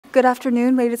Good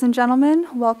afternoon, ladies and gentlemen.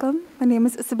 Welcome. My name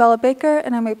is Isabella Baker,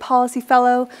 and I'm a policy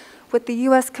fellow with the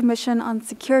U.S. Commission on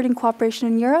Security and Cooperation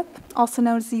in Europe, also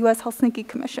known as the U.S. Helsinki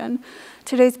Commission.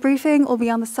 Today's briefing will be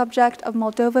on the subject of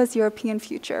Moldova's European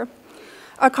future.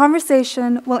 Our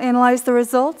conversation will analyze the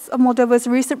results of Moldova's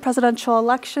recent presidential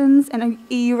elections and an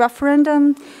EU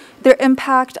referendum, their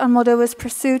impact on Moldova's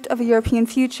pursuit of a European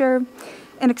future,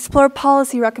 and explore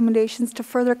policy recommendations to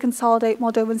further consolidate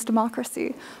Moldovan's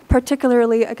democracy,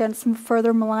 particularly against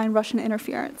further malign Russian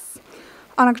interference.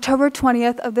 On October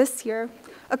 20th of this year,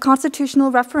 a constitutional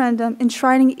referendum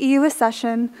enshrining EU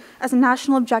accession as a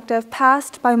national objective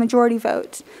passed by a majority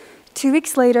vote. 2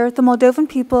 weeks later, the Moldovan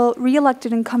people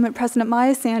re-elected incumbent President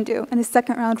Maia Sandu in his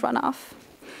second-round runoff.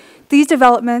 These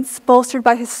developments, bolstered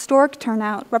by historic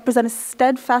turnout, represent a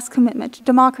steadfast commitment to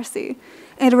democracy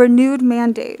and a renewed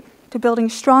mandate to building a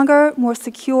stronger, more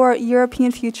secure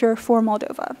European future for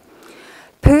Moldova.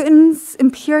 Putin's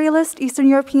imperialist Eastern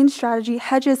European strategy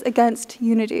hedges against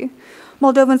unity.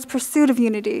 Moldovan's pursuit of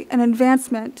unity and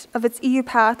advancement of its EU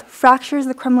path fractures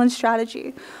the Kremlin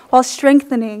strategy while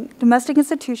strengthening domestic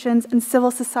institutions and civil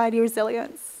society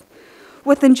resilience.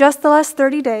 Within just the last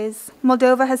 30 days,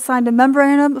 Moldova has signed a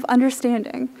memorandum of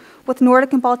understanding with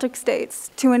Nordic and Baltic states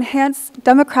to enhance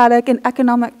democratic and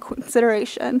economic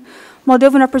consideration.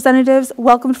 Moldovan representatives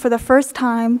welcomed for the first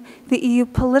time the EU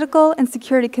Political and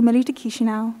Security Committee to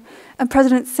Chisinau, and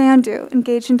President Sandu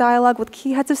engaged in dialogue with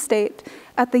key heads of state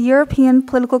at the European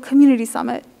Political Community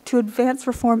Summit to advance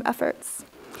reform efforts.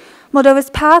 Moldova's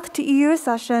path to EU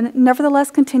accession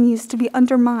nevertheless continues to be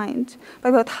undermined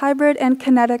by both hybrid and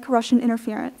kinetic Russian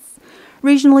interference.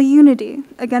 Regional unity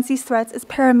against these threats is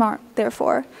paramount,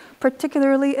 therefore,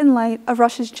 particularly in light of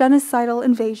Russia's genocidal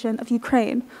invasion of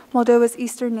Ukraine, Moldova's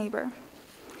eastern neighbor.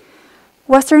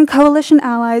 Western coalition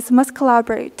allies must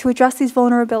collaborate to address these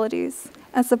vulnerabilities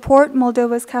and support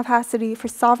Moldova's capacity for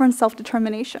sovereign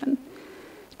self-determination.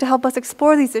 To help us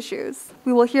explore these issues,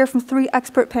 we will hear from 3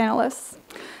 expert panelists.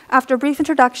 After brief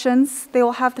introductions, they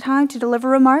will have the time to deliver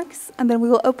remarks, and then we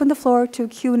will open the floor to a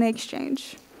Q&A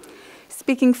exchange.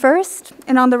 Speaking first,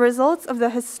 and on the results of the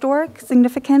historic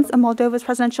significance of Moldova's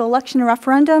presidential election and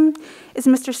referendum, is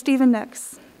Mr. Stephen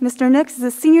Nix. Mr. Nix is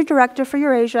a Senior Director for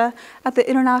Eurasia at the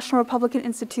International Republican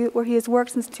Institute, where he has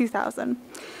worked since 2000.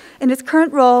 In his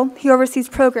current role, he oversees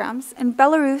programs in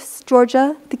Belarus,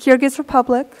 Georgia, the Kyrgyz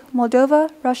Republic,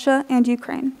 Moldova, Russia, and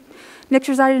Ukraine. Nix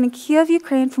resided in Kiev,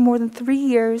 Ukraine for more than 3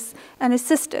 years and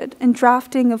assisted in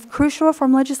drafting of crucial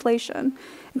reform legislation,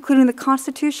 including the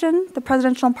Constitution, the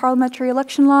presidential and parliamentary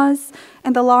election laws,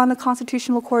 and the law on the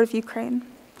Constitutional Court of Ukraine.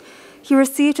 He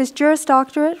received his Juris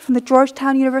Doctorate from the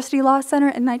Georgetown University Law Center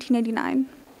in 1989.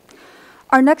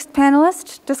 Our next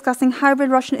panelist discussing hybrid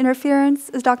Russian interference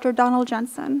is Dr. Donald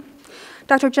Jensen.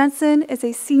 Dr. Jensen is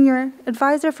a senior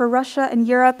advisor for Russia and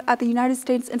Europe at the United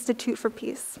States Institute for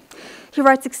Peace. He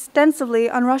writes extensively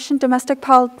on Russian domestic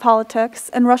politics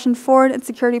and Russian foreign and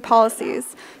security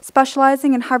policies,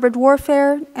 specializing in hybrid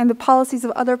warfare and the policies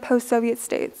of other post-Soviet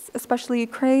states, especially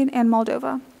Ukraine and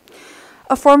Moldova.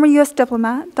 A former U.S.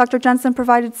 diplomat, Dr. Jensen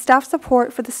provided staff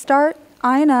support for the START,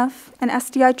 INF, and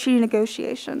SDI treaty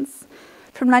negotiations.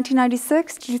 From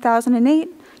 1996 to 2008,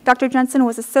 Dr. Jensen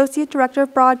was Associate Director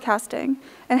of Broadcasting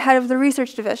and head of the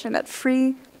research division at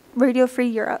Radio Free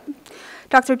Europe.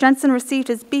 Dr. Jensen received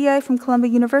his BA from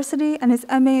Columbia University and his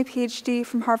MA and PhD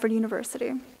from Harvard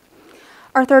University.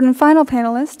 Our third and final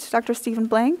panelist, Dr. Stephen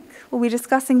Blank, will be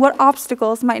discussing what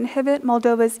obstacles might inhibit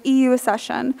Moldova's EU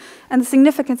accession and the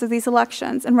significance of these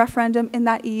elections and referendum in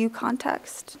that EU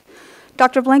context.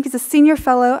 Dr. Blank is a senior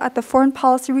fellow at the Foreign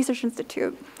Policy Research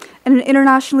Institute and an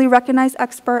internationally recognized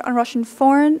expert on Russian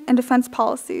foreign and defense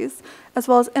policies, as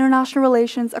well as international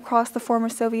relations across the former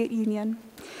Soviet Union.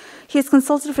 He has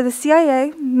consulted for the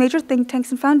CIA, major think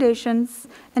tanks and foundations,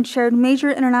 and chaired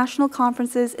major international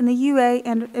conferences in the USA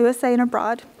and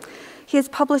abroad. He has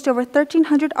published over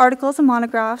 1,300 articles and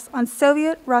monographs on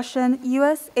Soviet, Russian,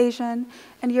 US, Asian,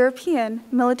 and European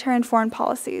military and foreign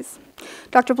policies.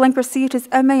 Dr. Blank received his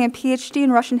MA and PhD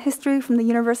in Russian history from the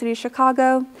University of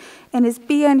Chicago and his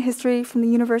BA in history from the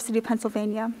University of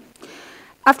Pennsylvania.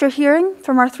 After hearing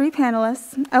from our 3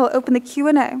 panelists, I will open the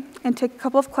Q&A and take a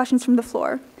couple of questions from the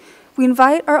floor. We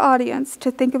invite our audience to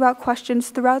think about questions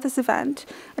throughout this event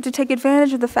and to take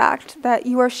advantage of the fact that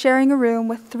you are sharing a room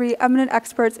with 3 eminent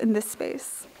experts in this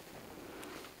space.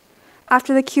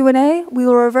 After the Q&A, we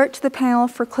will revert to the panel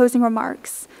for closing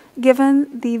remarks.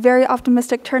 Given the very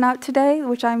optimistic turnout today,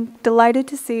 which I'm delighted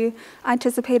to see, I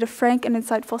anticipate a frank and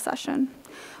insightful session.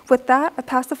 With that, I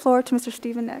pass the floor to Mr.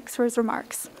 Stephen Nix for his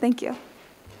remarks. Thank you.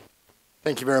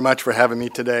 Thank you very much for having me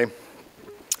today.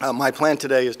 My plan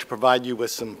today is to provide you with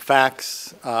some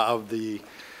facts of the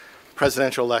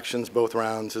presidential elections, both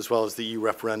rounds, as well as the EU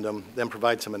referendum, then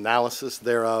provide some analysis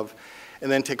thereof,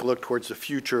 and then take a look towards the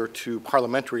future to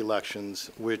parliamentary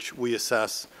elections, which we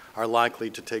assess are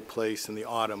likely to take place in the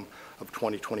autumn of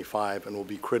 2025 and will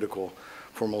be critical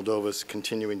for Moldova's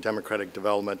continuing democratic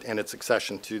development and its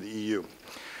accession to the EU.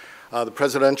 The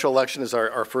presidential election, as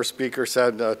our first speaker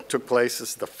said, took place.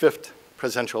 This is the fifth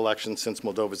presidential election since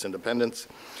Moldova's independence,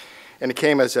 and it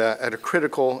came at a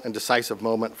critical and decisive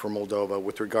moment for Moldova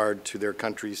with regard to their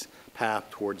country's path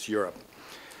towards Europe.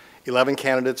 11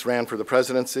 candidates ran for the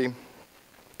presidency.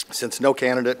 Since no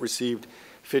candidate received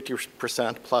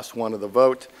 50% plus one of the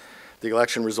vote, the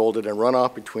election resulted in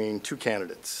runoff between two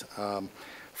candidates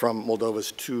from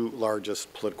Moldova's two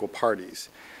largest political parties.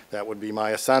 That would be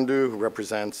Maia Sandu, who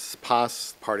represents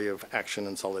PAS, Party of Action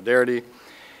and Solidarity,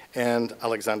 and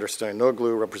Alexander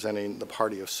Stoyanoglu, representing the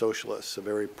Party of Socialists, a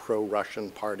very pro-Russian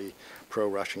party,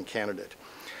 pro-Russian candidate.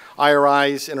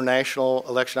 IRI's International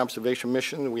Election Observation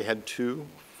Mission, we had two,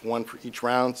 one for each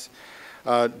round,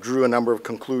 drew a number of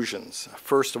conclusions.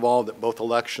 First of all, that both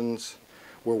elections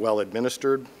were well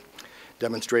administered,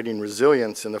 demonstrating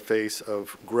resilience in the face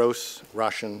of gross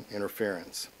Russian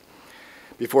interference.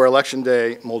 Before Election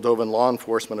Day, Moldovan law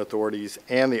enforcement authorities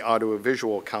and the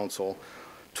Audiovisual Council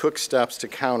took steps to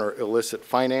counter illicit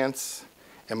finance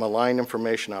and malign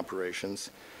information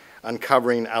operations,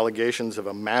 uncovering allegations of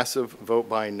a massive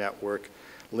vote-buying network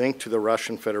linked to the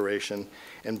Russian Federation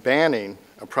and banning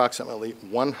approximately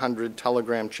 100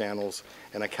 Telegram channels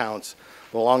and accounts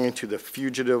belonging to the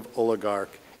fugitive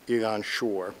oligarch Ilan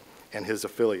Shor and his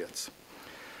affiliates.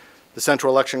 The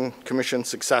Central Election Commission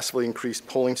successfully increased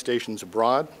polling stations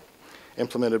abroad,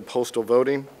 implemented postal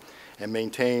voting, and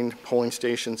maintained polling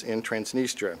stations in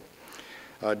Transnistria,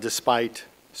 despite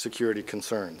security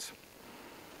concerns.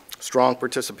 Strong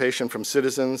participation from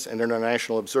citizens and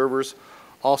international observers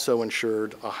also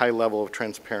ensured a high level of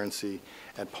transparency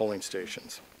at polling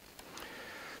stations.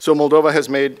 So Moldova has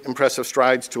made impressive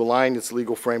strides to align its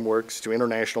legal frameworks to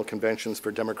international conventions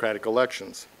for democratic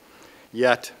elections.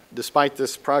 Yet, despite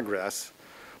this progress,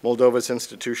 Moldova's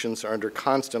institutions are under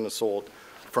constant assault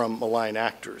from malign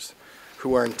actors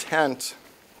who are intent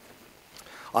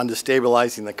on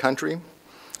destabilizing the country,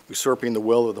 usurping the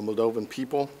will of the Moldovan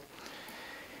people.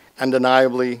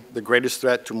 Undeniably, the greatest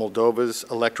threat to Moldova's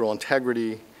electoral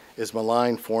integrity is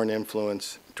malign foreign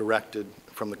influence directed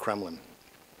from the Kremlin.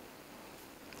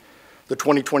 The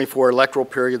 2024 electoral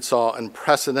period saw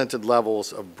unprecedented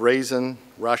levels of brazen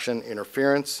Russian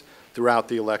interference throughout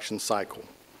the election cycle.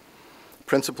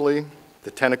 Principally,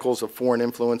 the tentacles of foreign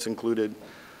influence included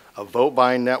a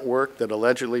vote-buying network that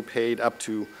allegedly paid up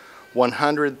to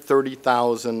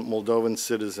 130,000 Moldovan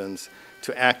citizens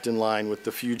to act in line with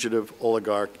the fugitive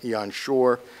oligarch Ilan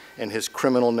Shor and his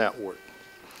criminal network.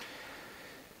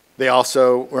 They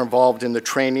also were involved in the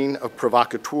training of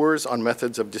provocateurs on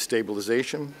methods of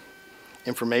destabilization,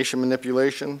 information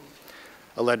manipulation,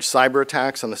 alleged cyber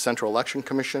attacks on the Central Election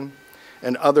Commission,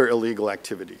 and other illegal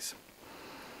activities.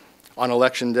 On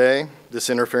Election Day, this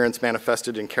interference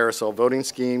manifested in carousel voting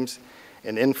schemes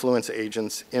and influence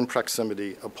agents in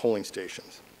proximity of polling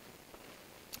stations.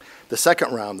 The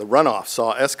second round, the runoff,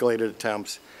 saw escalated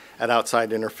attempts at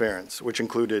outside interference, which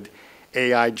included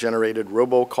AI-generated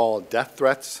robocall death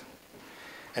threats,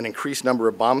 an increased number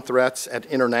of bomb threats at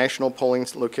international polling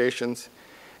locations,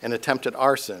 and attempted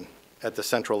arson at the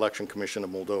Central Election Commission of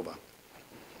Moldova.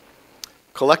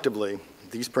 Collectively,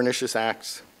 these pernicious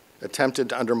acts attempted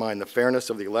to undermine the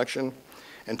fairness of the election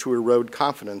and to erode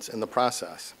confidence in the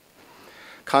process.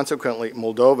 Consequently,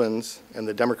 Moldovans and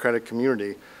the democratic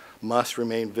community must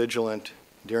remain vigilant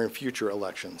during future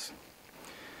elections.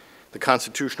 The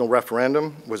constitutional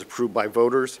referendum was approved by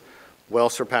voters, well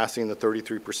surpassing the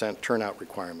 33% turnout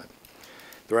requirement.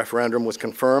 The referendum was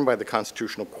confirmed by the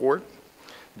Constitutional Court,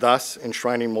 thus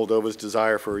enshrining Moldova's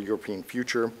desire for a European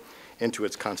future into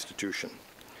its constitution.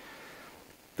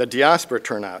 The diaspora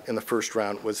turnout in the first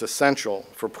round was essential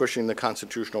for pushing the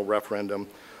constitutional referendum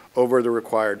over the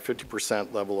required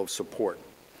 50% level of support.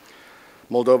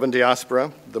 Moldovan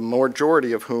diaspora, the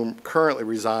majority of whom currently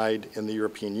reside in the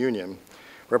European Union,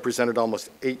 represented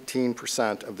almost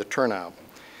 18% of the turnout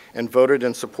and voted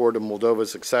in support of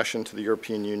Moldova's accession to the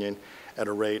European Union at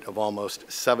a rate of almost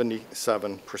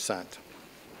 77%.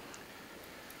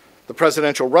 The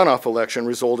presidential runoff election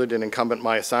resulted in incumbent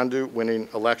Maia Sandu winning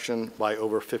election by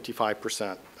over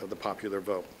 55% of the popular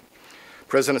vote.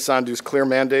 President Sandu's clear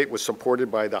mandate was supported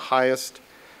by the highest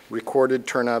recorded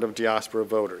turnout of diaspora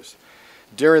voters.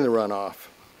 During the runoff,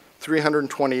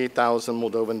 328,000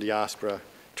 Moldovan diaspora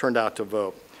turned out to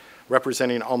vote,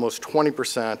 representing almost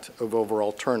 20% of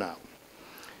overall turnout.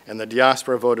 And the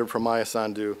diaspora voted for Maia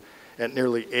Sandu at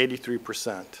nearly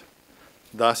 83%,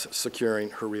 thus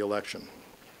securing her re-election.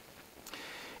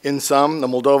 In sum, the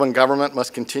Moldovan government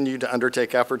must continue to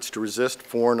undertake efforts to resist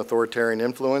foreign authoritarian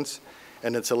influence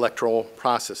and its electoral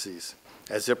processes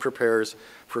as it prepares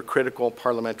for critical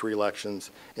parliamentary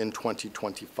elections in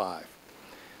 2025.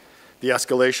 The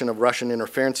escalation of Russian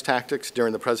interference tactics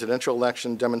during the presidential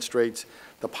election demonstrates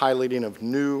the piloting of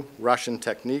new Russian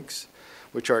techniques,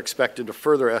 which are expected to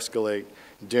further escalate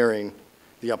during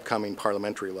the upcoming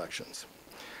parliamentary elections.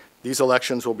 These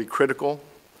elections will be critical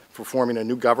for forming a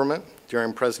new government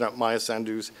during President Maia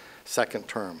Sandu's second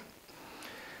term.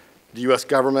 The U.S.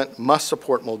 government must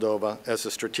support Moldova as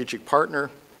a strategic partner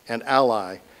and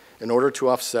ally in order to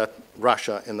offset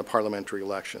Russia in the parliamentary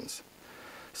elections.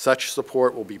 Such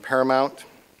support will be paramount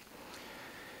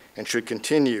and should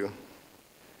continue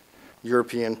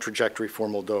European trajectory for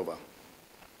Moldova.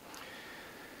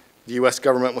 The U.S.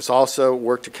 government must also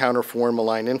work to counter foreign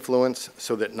malign influence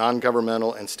so that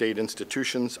non-governmental and state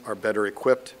institutions are better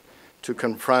equipped to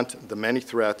confront the many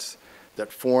threats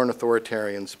that foreign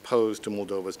authoritarians pose to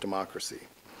Moldova's democracy.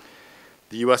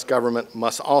 The U.S. government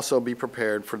must also be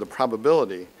prepared for the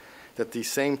probability that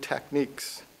these same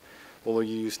techniques will be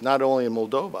used not only in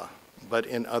Moldova, but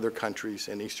in other countries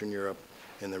in Eastern Europe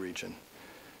and the region.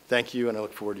 Thank you, and I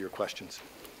look forward to your questions.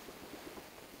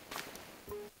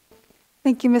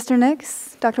 Thank you, Mr.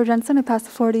 Nix. Dr. Jensen, I pass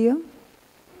the floor to you.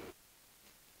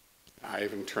 I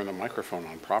even turned the microphone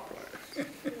on properly.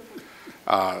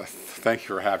 Thank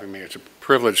you for having me. It's a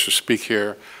privilege to speak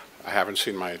here. I haven't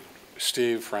seen my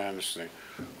Steve friends in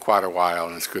quite a while,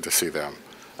 and it's good to see them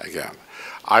again.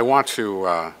 I want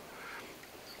to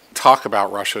talk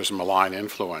about Russia's malign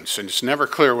influence, and it's never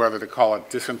clear whether to call it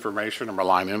disinformation or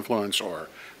malign influence or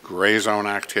gray zone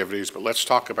activities, but let's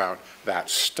talk about that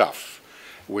stuff,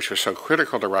 which was so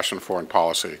critical to Russian foreign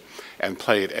policy and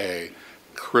played a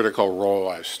critical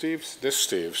role, as this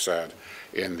Steve said,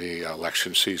 in the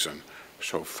election season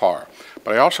so far.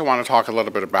 But I also want to talk a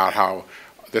little bit about how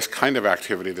this kind of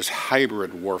activity, this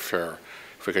hybrid warfare,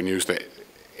 if we can use the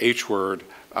H word,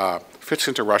 fits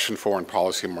into Russian foreign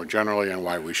policy more generally and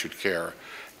why we should care,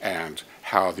 and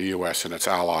how the U.S. and its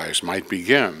allies might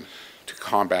begin to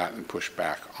combat and push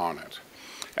back on it.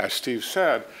 As Steve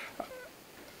said,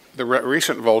 the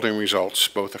recent voting results,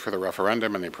 both for the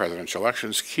referendum and the presidential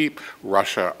elections, keep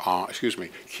Moldova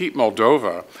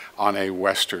on a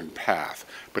Western path.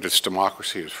 But its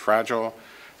democracy is fragile.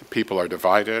 The people are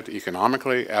divided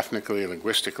economically, ethnically,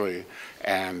 linguistically,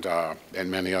 and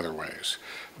in many other ways.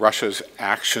 Russia's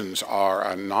actions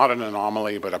are not an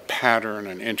anomaly, but a pattern,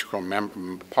 an integral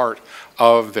part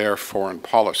of their foreign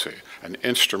policy, an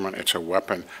instrument. It's a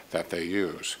weapon that they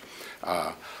use.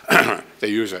 They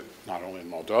use it not only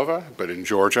in Moldova, but in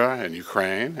Georgia and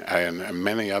Ukraine and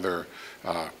many other,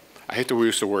 I hate to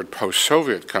use the word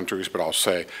post-Soviet countries, but I'll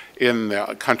say in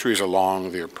the countries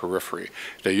along their periphery.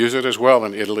 They use it as well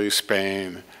in Italy,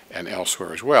 Spain, and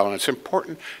elsewhere as well. And it's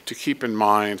important to keep in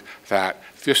mind that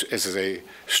this is a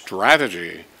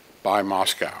strategy by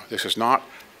Moscow. This is not,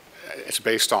 it's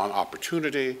based on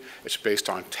opportunity, it's based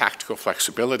on tactical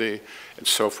flexibility, and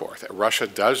so forth. Russia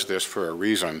does this for a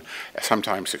reason,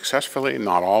 sometimes successfully,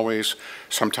 not always,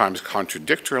 sometimes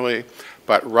contradictorily,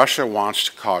 but Russia wants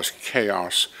to cause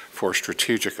chaos for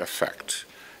strategic effect.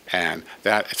 And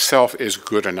that itself is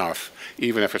good enough,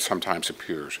 even if it sometimes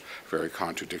appears very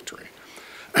contradictory.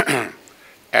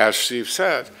 As Steve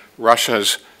said,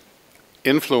 Russia's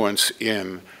influence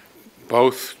in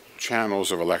both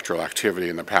channels of electoral activity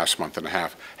in the past month and a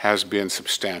half has been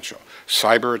substantial.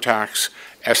 Cyber attacks,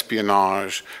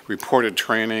 espionage, reported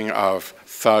training of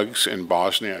thugs in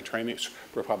Bosnia,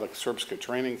 Republic of Srpska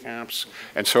training camps,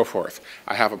 and so forth.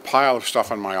 I have a pile of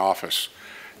stuff in my office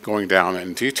going down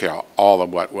in detail all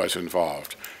of what was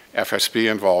involved. FSB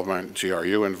involvement,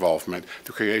 GRU involvement,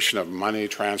 the creation of money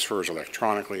transfers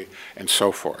electronically, and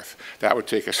so forth. That would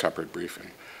take a separate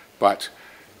briefing. But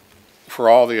for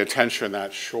all the attention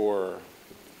that Shore,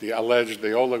 the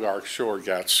oligarch Shore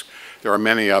gets, there are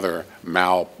many other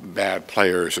bad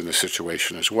players in the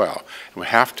situation as well. And we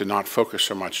have to not focus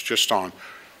so much just on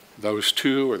those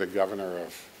two or the governor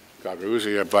of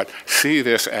Gagauzia, but see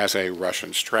this as a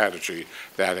Russian strategy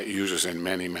that it uses in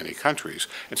many, many countries,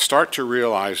 and start to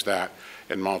realize that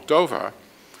in Moldova,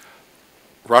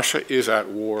 Russia is at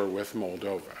war with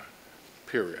Moldova,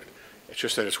 period. It's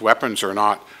just that its weapons are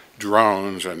not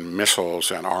drones and missiles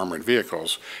and armored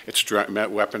vehicles. Its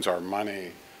weapons are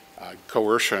money,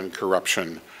 coercion,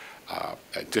 corruption,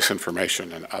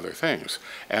 disinformation, and other things.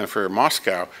 And for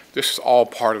Moscow, this is all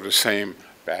part of the same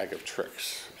bag of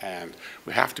tricks. And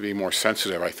we have to be more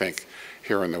sensitive, I think,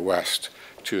 here in the West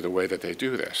to the way that they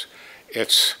do this.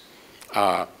 It's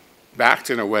backed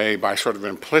in a way by sort of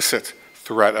implicit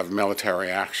threat of military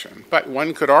action. But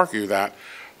one could argue that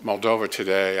Moldova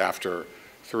today, after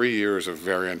 3 years of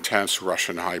very intense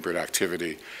Russian hybrid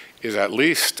activity, is at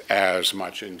least as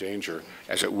much in danger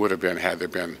as it would have been had there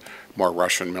been more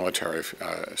Russian military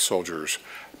soldiers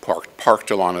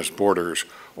parked along its borders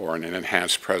or an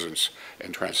enhanced presence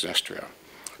in Transnistria.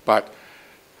 But,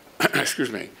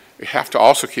 excuse me, we have to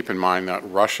also keep in mind that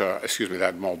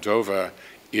that Moldova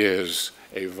is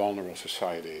a vulnerable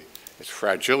society. Its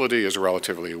fragility is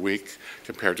relatively weak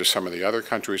compared to some of the other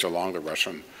countries along the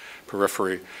Russian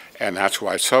periphery, and that's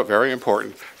why it's so very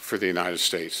important for the United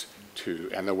States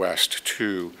and the West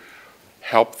to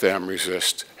help them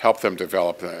resist, help them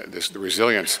develop the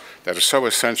resilience that is so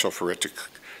essential for it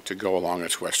to go along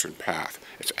its Western path.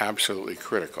 It's absolutely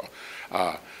critical.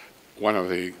 One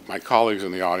of my colleagues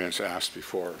in the audience asked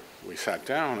before we sat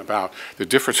down about the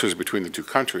differences between the two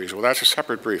countries. Well, that's a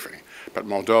separate briefing, but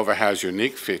Moldova has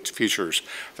unique features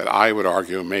that I would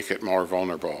argue make it more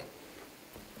vulnerable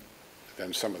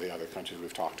than some of the other countries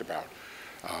we've talked about.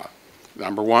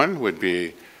 Number one would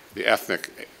be the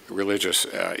ethnic, religious,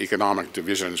 economic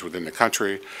divisions within the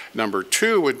country. Number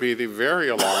two would be the very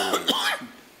alarming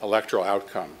electoral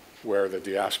outcome where the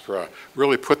diaspora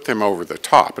really put them over the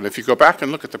top. And if you go back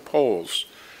and look at the polls,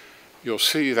 you'll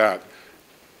see that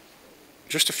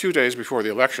just a few days before the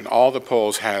election, all the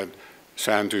polls had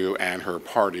Sandu and her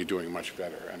party doing much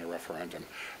better in a referendum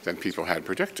than people had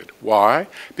predicted. Why?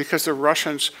 Because the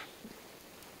Russians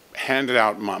handed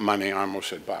out money, I almost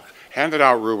said buck, handed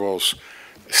out rubles,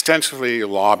 extensively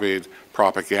lobbied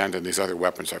propaganda and these other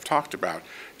weapons I've talked about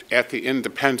at the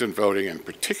independent voting in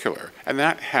particular, and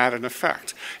that had an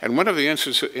effect. And one of the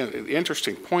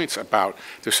interesting points about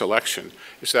this election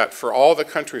is that for all the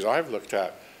countries I've looked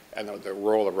at and the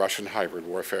role of Russian hybrid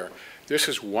warfare, this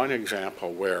is one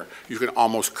example where you can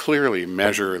almost clearly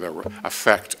measure the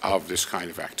effect of this kind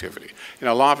of activity. In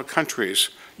a lot of countries,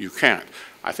 you can't.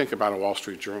 I think about a Wall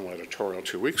Street Journal editorial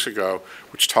 2 weeks ago,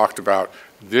 which talked about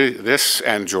this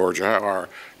and Georgia are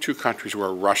two countries where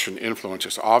Russian influence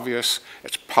is obvious,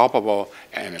 it's palpable,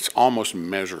 and it's almost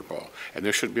measurable. And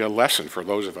there should be a lesson for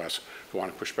those of us who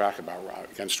want to push back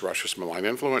against Russia's malign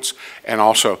influence and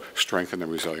also strengthen the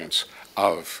resilience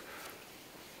of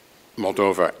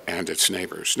Moldova and its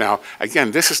neighbors. Now,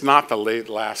 again, this is not the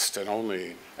last and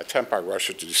only attempt by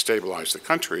Russia to destabilize the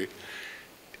country.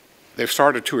 They've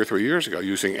started 2 or 3 years ago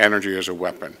using energy as a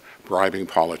weapon, bribing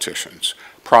politicians,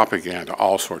 propaganda,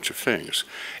 all sorts of things.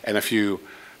 And if you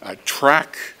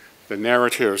track the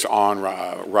narratives on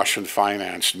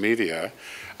Russian-financed media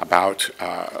about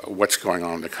what's going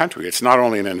on in the country, it's not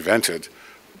only an invented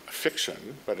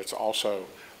fiction, but it's also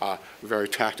very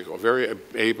tactical, very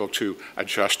able to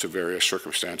adjust to various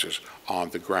circumstances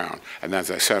on the ground. And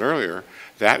as I said earlier,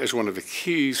 that is one of the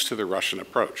keys to the Russian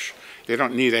approach. They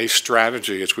don't need a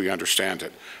strategy as we understand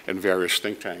it in various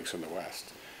think tanks in the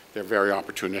West. They're very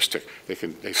opportunistic.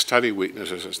 They study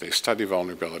weaknesses, they study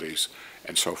vulnerabilities,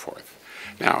 and so forth.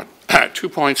 Now, 2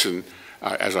 points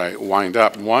as I wind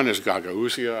up. One is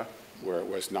Gagauzia, where it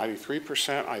was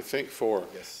 93%, I think, for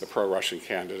the pro-Russian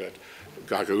candidate.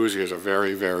 Gagauzia is a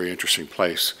very, very interesting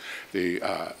place. The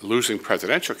losing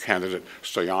presidential candidate,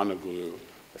 Stoyanoglu,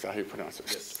 is that how you pronounce it?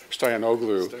 Yes.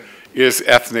 Stoyanoglu is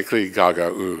ethnically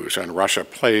Gagauz, and Russia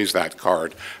plays that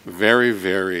card very,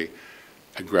 very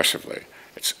aggressively.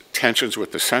 It's tensions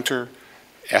with the center,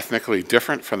 ethnically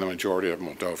different from the majority of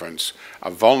Moldovans, a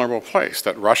vulnerable place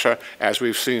that Russia, as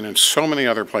we've seen in so many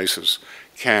other places,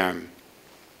 can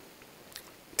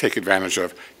take advantage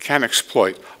of, can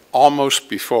exploit almost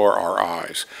before our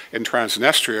eyes. In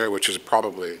Transnistria, which is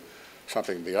probably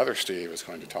something the other Steve is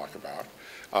going to talk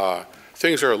about,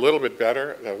 things are a little bit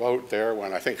better. The vote there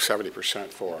went, I think, 70%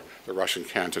 for the Russian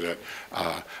candidate.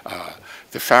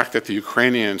 The fact that the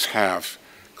Ukrainians have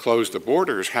closed the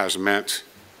borders has meant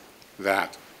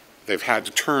that they've had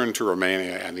to turn to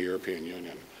Romania and the European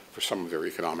Union for some of their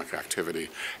economic activity.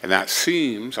 And that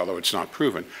seems, although it's not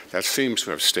proven, that seems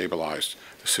to have stabilized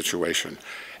the situation,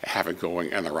 have it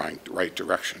going in the right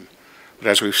direction. But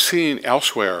as we've seen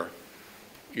elsewhere,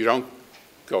 you don't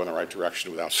go in the right direction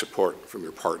without support from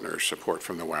your partners, support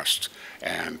from the West,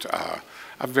 and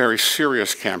a very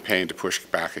serious campaign to push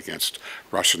back against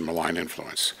Russian malign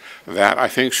influence. That, I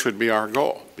think, should be our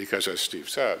goal, because as Steve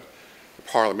said, the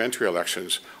parliamentary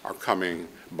elections are coming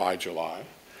by July.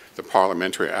 The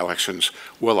parliamentary elections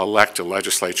will elect a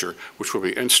legislature which will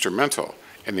be instrumental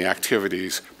in the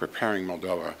activities preparing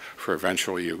Moldova for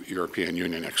eventual European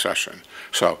Union accession.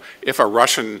 So if a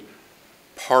Russian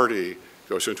party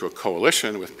goes into a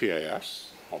coalition with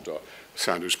PAS,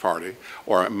 Sandu's party,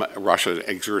 or Russia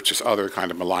exerts this other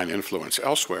kind of malign influence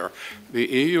elsewhere, the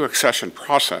EU accession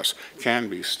process can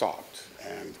be stopped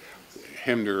and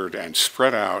hindered and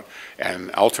spread out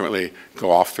and ultimately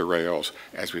go off the rails,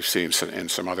 as we've seen in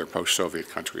some other post-Soviet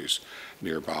countries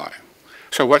nearby.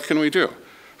 So what can we do?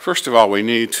 First of all, we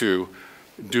need to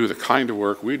do the kind of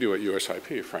work we do at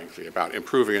USIP, frankly, about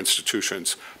improving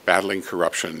institutions, battling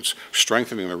corruptions,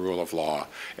 strengthening the rule of law.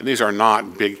 And these are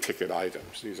not big-ticket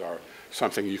items. These are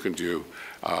something you can do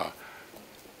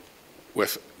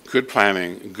with good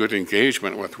planning, good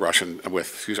engagement with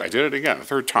I did it again, a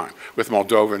third time, with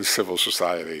Moldovan civil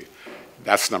society.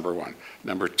 That's number one.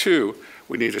 Number two,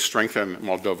 we need to strengthen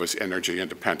Moldova's energy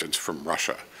independence from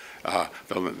Russia.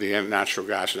 The natural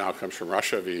gas now comes from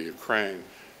Russia via Ukraine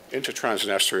into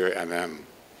Transnistria and then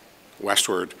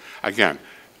westward. Again,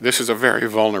 this is a very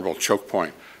vulnerable choke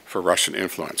point for Russian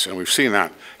influence, and we've seen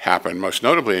that happen most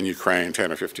notably in Ukraine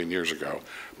 10 or 15 years ago,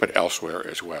 but elsewhere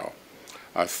as well.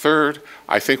 Third,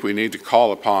 I think we need to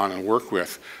call upon and work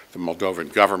with the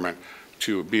Moldovan government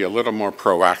to be a little more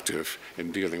proactive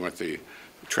in dealing with the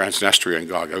Transnistria and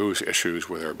Gagauz issues,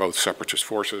 where they're both separatist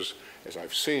forces, as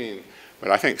I've seen.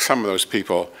 But I think some of those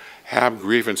people have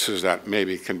grievances that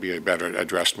maybe can be better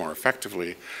addressed more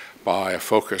effectively by a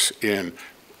focus in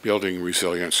building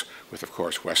resilience with, of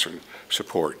course, Western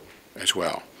support as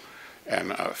well.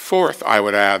 And fourth, I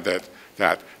would add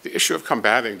that the issue of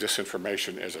combating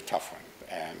disinformation is a tough one.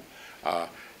 And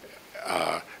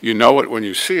you know it when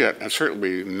you see it, and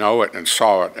certainly know it and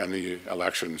saw it in the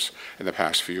elections in the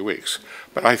past few weeks.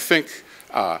 But I think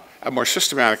a more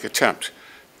systematic attempt,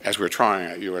 as we're trying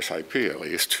at USIP at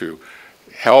least, to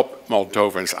help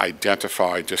Moldovans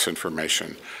identify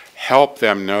disinformation, help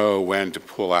them know when to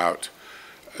pull out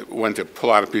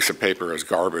a piece of paper as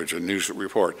garbage, a news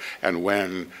report, and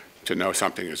when to know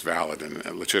something is valid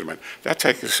and legitimate. That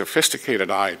takes a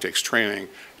sophisticated eye, it takes training,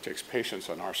 it takes patience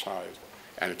on our side,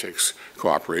 and it takes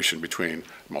cooperation between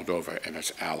Moldova and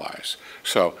its allies.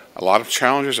 So a lot of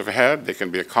challenges ahead. They can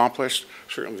be accomplished.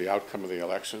 Certainly the outcome of the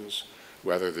elections,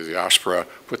 whether the diaspora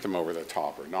put them over the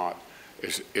top or not,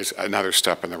 is another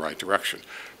step in the right direction.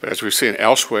 But as we've seen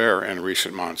elsewhere in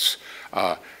recent months,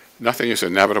 nothing is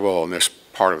inevitable in this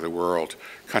part of the world.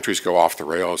 Countries go off the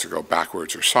rails or go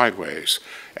backwards or sideways,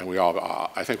 and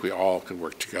I think we all can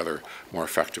work together more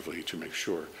effectively to make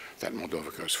sure that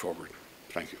Moldova goes forward.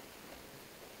 Thank you.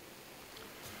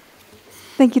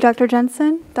 Thank you, Dr.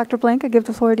 Jensen. Dr. Blank, I give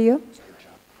the floor to you.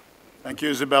 Thank you,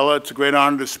 Isabella. It's a great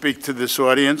honor to speak to this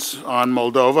audience on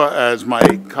Moldova. As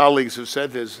my colleagues have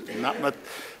said, there's not much,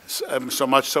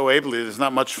 so ably, there's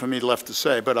not much for me left to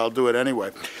say, but I'll do it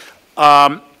anyway.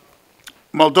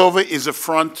 Moldova is a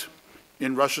front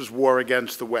in Russia's war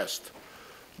against the West.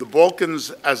 The Balkans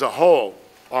as a whole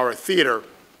are a theater,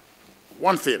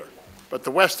 one theater, but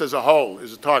the West as a whole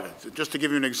is a target. Just to give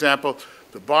you an example,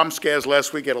 the bomb scares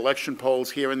last week at election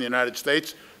polls here in the United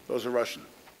States, those are Russian.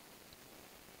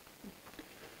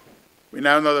 We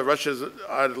now know that Russia,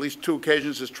 on at least 2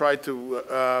 occasions, has tried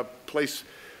to place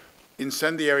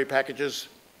incendiary packages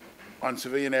on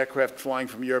civilian aircraft flying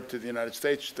from Europe to the United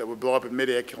States that would blow up in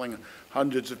midair, killing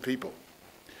hundreds of people.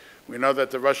 We know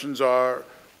that the Russians are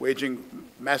waging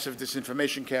massive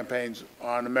disinformation campaigns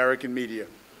on American media.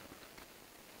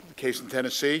 The case in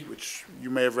Tennessee, which you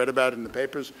may have read about in the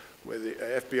papers, where the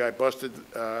FBI busted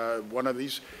one of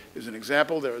these, is an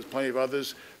example. There is plenty of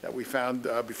others that we found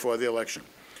before the election.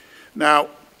 Now,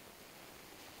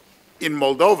 in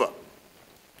Moldova,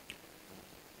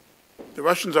 the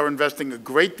Russians are investing a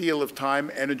great deal of time,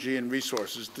 energy, and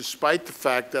resources, despite the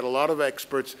fact that a lot of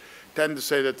experts tend to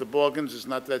say that the Balkans is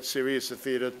not that serious a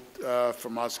theater for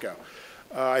Moscow.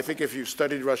 I think if you've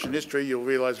studied Russian history, you'll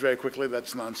realize very quickly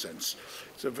that's nonsense.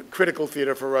 It's a critical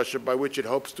theater for Russia by which it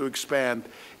hopes to expand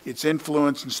its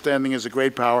influence and standing as a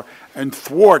great power and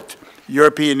thwart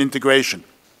European integration,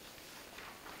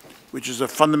 which is a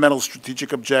fundamental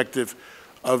strategic objective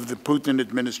of the Putin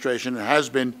administration and has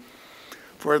been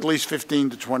for at least 15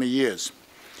 to 20 years.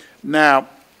 Now,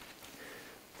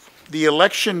 the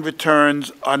election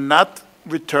returns are not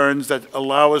returns that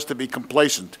allow us to be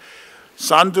complacent.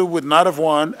 Sandu would not have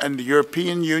won, and the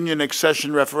European Union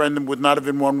accession referendum would not have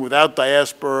been won without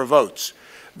diaspora votes.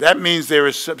 That means there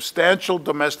is substantial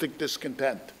domestic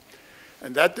discontent.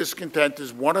 And that discontent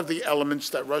is one of the elements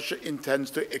that Russia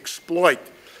intends to exploit.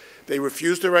 They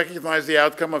refuse to recognize the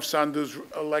outcome of Sandu's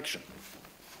election.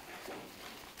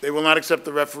 They will not accept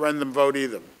the referendum vote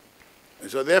either. And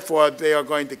so therefore, they are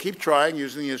going to keep trying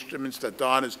using the instruments that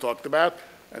Don has talked about,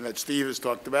 and that Steve has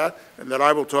talked about, and that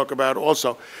I will talk about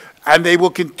also. And they will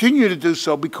continue to do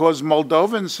so because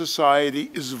Moldovan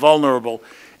society is vulnerable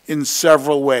in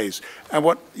several ways. And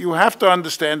what you have to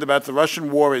understand about the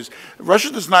Russian war is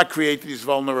Russia does not create these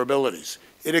vulnerabilities.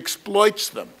 It exploits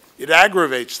them. It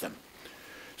aggravates them.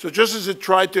 So just as it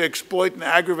tried to exploit and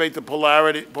aggravate the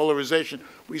polarization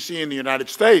we see in the United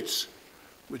States,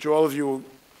 which all of you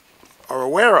are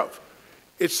aware of,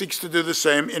 it seeks to do the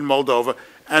same in Moldova,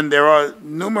 and there are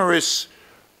numerous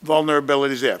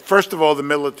vulnerabilities there. First of all, the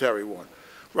military one.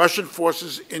 Russian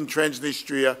forces in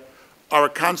Transnistria are a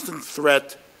constant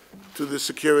threat to the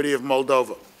security of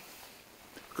Moldova,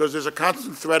 because there's a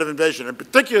constant threat of invasion, and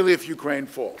particularly if Ukraine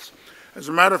falls. As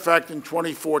a matter of fact, in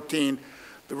 2014,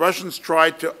 the Russians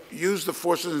tried to use the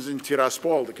forces in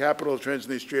Tiraspol, the capital of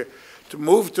Transnistria, to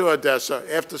move to Odessa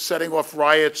after setting off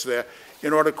riots there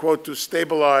in order, quote, to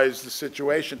stabilize the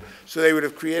situation. So they would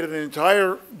have created an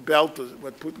entire belt,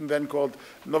 what Putin then called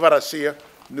Novorossiya,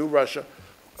 New Russia,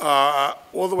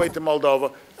 all the way to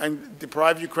Moldova, and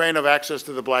deprive Ukraine of access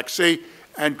to the Black Sea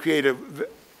and create a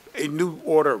new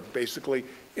order, basically,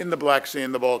 in the Black Sea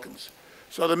and the Balkans.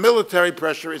 So the military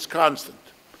pressure is constant.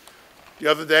 The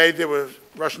other day, there were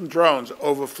Russian drones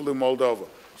overflew Moldova.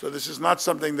 So this is not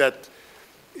something that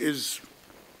is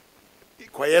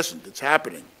quiescent, it's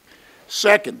happening.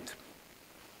 Second,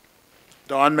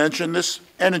 Don mentioned this,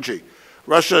 energy.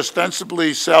 Russia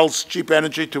ostensibly sells cheap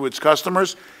energy to its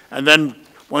customers, and then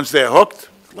once they're hooked,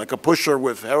 like a pusher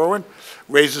with heroin,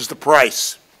 raises the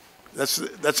price.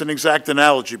 That's an exact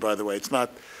analogy, by the way. It's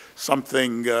not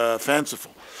something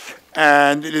fanciful.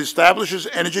 And it establishes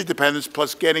energy dependence,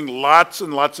 plus getting lots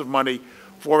and lots of money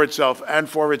for itself and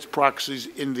for its proxies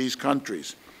in these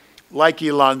countries, like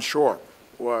Ilan Shor,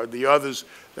 or the others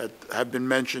that have been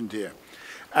mentioned here.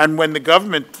 And when the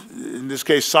government, in this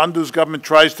case Sandu's government,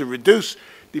 tries to reduce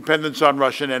dependence on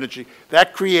Russian energy,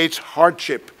 that creates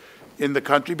hardship in the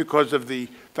country because of the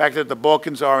fact that the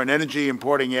Balkans are an energy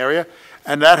importing area,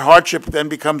 and that hardship then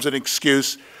becomes an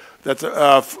excuse that,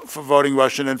 for voting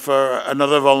Russian and for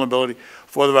another vulnerability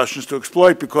for the Russians to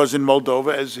exploit, because in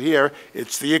Moldova, as here,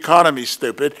 it's the economy,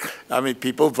 stupid. I mean,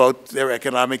 people vote their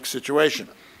economic situation.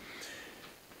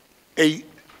 A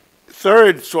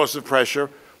third source of pressure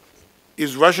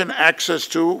is Russian access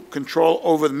to control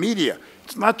over the media.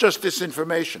 It's not just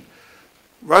disinformation.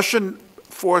 Russian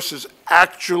forces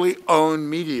actually own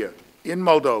media in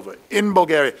Moldova, in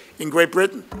Bulgaria, in Great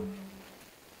Britain.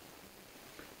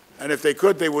 And if they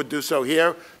could, they would do so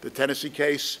here. The Tennessee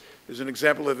case is an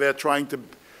example of their trying to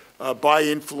buy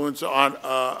influence on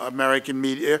American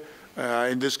media.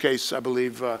 In this case, I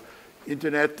believe,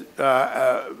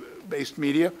 internet-based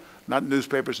media, not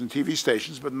newspapers and TV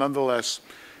stations, but nonetheless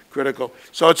critical.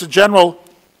 So it's a general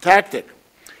tactic.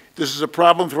 This is a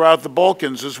problem throughout the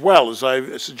Balkans as well, as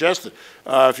I suggested.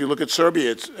 If you look at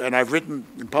Serbia, and I've written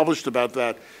and published about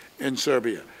that in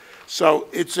Serbia. So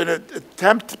it's an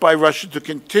attempt by Russia to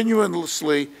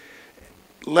continuously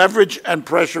leverage and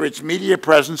pressure its media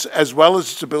presence, as well as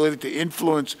its ability to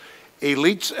influence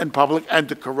elites and public, and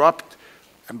to corrupt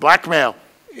and blackmail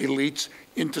elites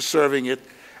into serving it.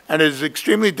 And it is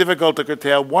extremely difficult to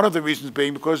curtail, one of the reasons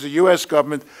being because the U.S.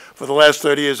 government for the last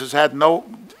 30 years has had no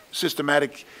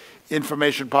systematic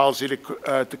information policy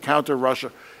to counter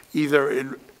Russia, either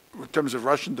in terms of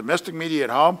Russian domestic media at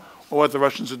home or what the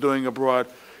Russians are doing abroad.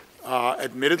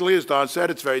 Admittedly, as Don said,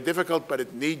 it's very difficult, but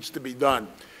it needs to be done.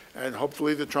 And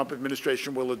hopefully the Trump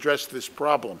administration will address this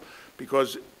problem,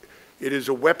 because it is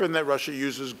a weapon that Russia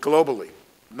uses globally,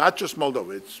 not just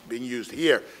Moldova. It's being used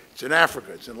here. It's in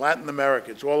Africa. It's in Latin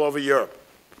America. It's all over Europe.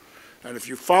 And if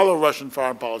you follow Russian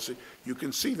foreign policy, you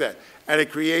can see that. And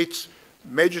it creates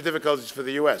major difficulties for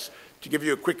the U.S. To give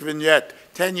you a quick vignette,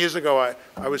 10 years ago,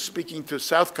 I was speaking to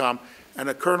Southcom, and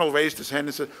a colonel raised his hand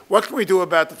and said, what can we do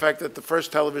about the fact that the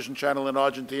first television channel in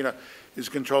Argentina is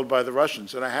controlled by the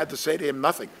Russians? And I had to say to him,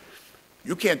 nothing.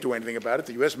 You can't do anything about it.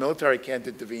 The U.S. military can't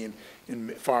intervene in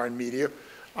foreign media.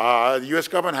 The U.S.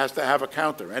 government has to have a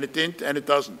counter, and it didn't, and it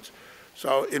doesn't.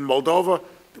 So in Moldova,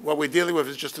 what we're dealing with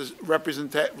is just a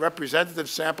representative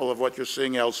sample of what you're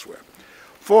seeing elsewhere.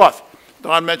 Fourth,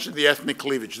 Don mentioned the ethnic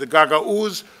cleavage. The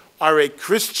Gagauz are a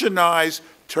Christianized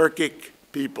Turkic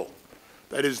people.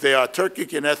 That is, they are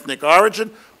Turkic in ethnic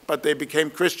origin, but they became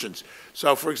Christians.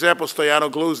 So, for example,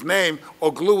 Stoyanoglu's name,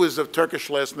 Oglu is a Turkish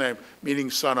last name,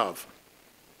 meaning son of.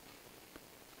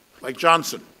 Like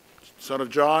Johnson, son of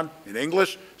John in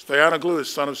English, Stoyanoglu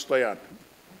is son of Stoyan,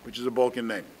 which is a Balkan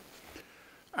name.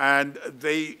 And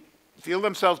they feel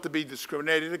themselves to be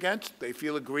discriminated against. They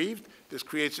feel aggrieved. This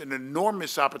creates an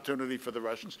enormous opportunity for the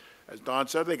Russians. As Don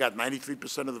said, they got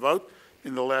 93% of the vote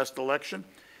in the last election.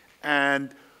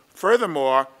 And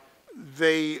furthermore,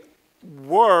 they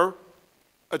were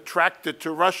attracted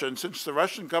to Russia. And since the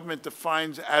Russian government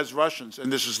defines as Russians,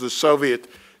 and this is the Soviet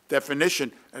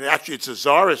definition, and actually it's a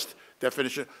Tsarist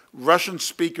definition, Russian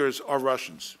speakers are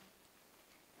Russians.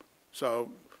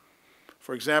 So,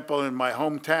 for example, in my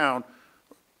hometown,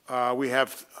 we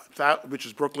have, which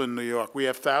is Brooklyn, New York, we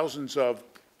have thousands of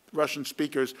Russian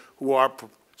speakers who are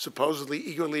supposedly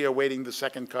eagerly awaiting the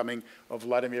second coming of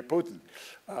Vladimir Putin.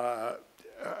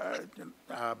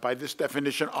 By this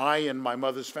definition, I and my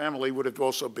mother's family would have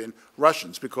also been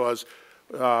Russians because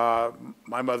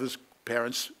my mother's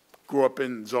parents grew up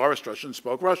in Tsarist Russia and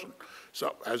spoke Russian.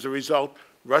 So as a result,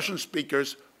 Russian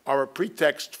speakers are a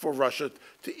pretext for Russia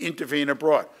to intervene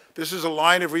abroad. This is a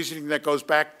line of reasoning that goes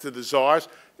back to the Tsars.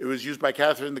 It was used by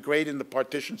Catherine the Great in the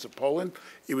partitions of Poland.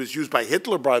 It was used by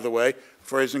Hitler, by the way,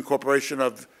 for his incorporation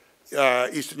of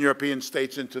Eastern European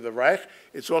states into the Reich.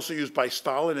 It's also used by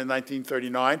Stalin in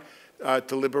 1939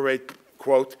 to liberate,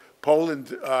 quote,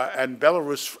 Poland and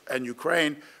Belarus and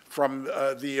Ukraine from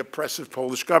the oppressive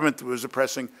Polish government that was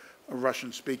oppressing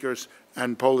Russian speakers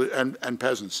and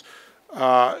peasants.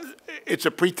 It's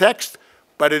a pretext,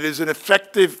 but it is an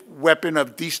effective weapon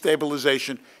of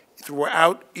destabilization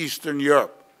throughout Eastern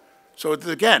Europe. So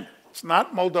again, it's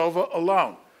not Moldova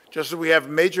alone. Just as we have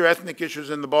major ethnic issues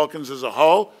in the Balkans as a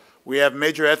whole, we have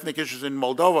major ethnic issues in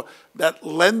Moldova that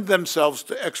lend themselves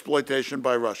to exploitation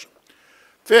by Russia.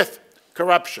 Fifth,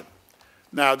 corruption.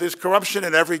 Now, there's corruption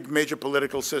in every major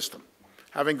political system.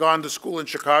 Having gone to school in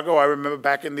Chicago, I remember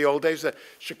back in the old days that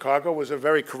Chicago was a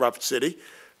very corrupt city.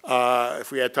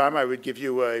 If we had time, I would give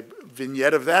you a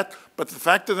vignette of that. But the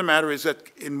fact of the matter is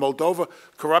that in Moldova,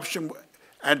 corruption,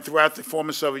 and throughout the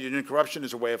former Soviet Union, corruption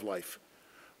is a way of life.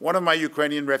 One of my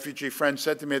Ukrainian refugee friends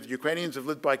said to me that Ukrainians have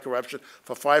lived by corruption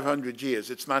for 500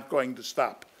 years. It's not going to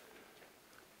stop.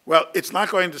 Well, it's not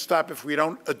going to stop if we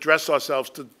don't address ourselves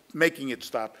to making it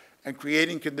stop and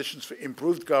creating conditions for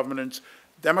improved governance,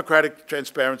 democratic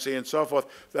transparency, and so forth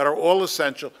that are all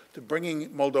essential to bringing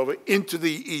Moldova into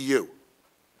the EU.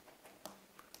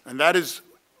 And that is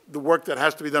the work that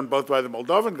has to be done both by the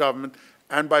Moldovan government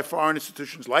and by foreign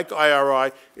institutions like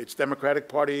IRI, its Democratic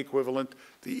Party equivalent,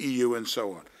 the EU, and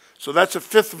so on. So that's a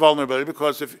fifth vulnerability,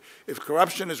 because if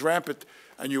corruption is rampant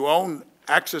and you own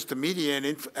access to media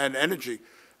and energy,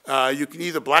 you can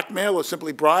either blackmail or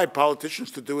simply bribe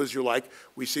politicians to do as you like.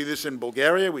 We see this in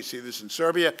Bulgaria, we see this in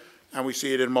Serbia, and we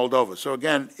see it in Moldova. So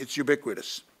again, it's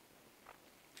ubiquitous.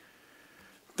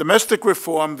 Domestic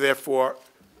reform, therefore,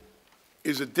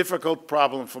 is a difficult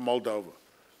problem for Moldova.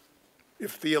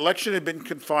 If the election had been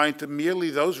confined to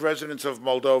merely those residents of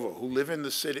Moldova who live in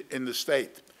the city, in the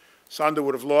state, Sandu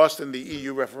would have lost, and the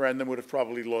EU referendum would have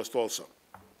probably lost also.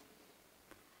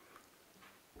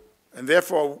 And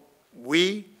therefore,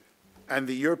 we and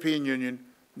the European Union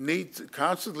need to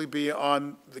constantly be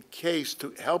on the case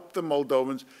to help the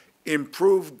Moldovans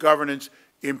improve governance,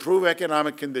 improve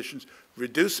economic conditions,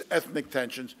 reduce ethnic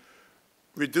tensions,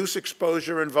 reduce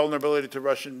exposure and vulnerability to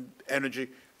Russian energy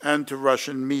and to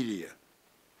Russian media.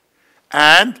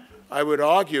 And I would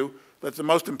argue that the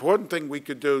most important thing we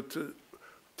could do to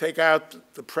take out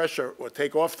the pressure or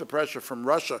take off the pressure from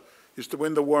Russia is to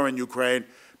win the war in Ukraine,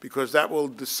 because that will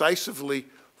decisively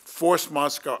force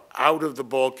Moscow out of the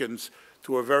Balkans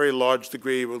to a very large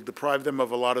degree. It will deprive them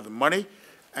of a lot of the money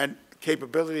and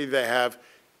capability they have,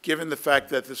 given the fact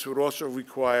that this would also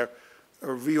require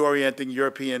reorienting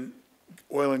European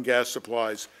oil and gas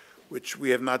supplies, which we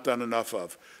have not done enough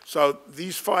of. So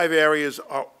these 5 areas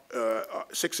are,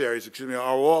 6 areas, excuse me, are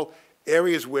all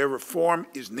areas where reform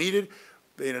is needed.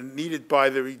 They are needed by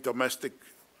the domestic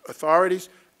authorities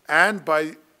and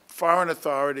by foreign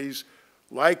authorities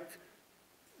like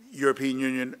European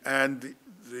Union and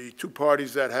the 2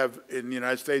 parties that have in the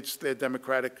United States their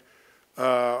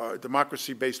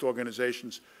democracy-based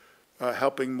organizations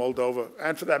helping Moldova,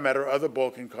 and for that matter, other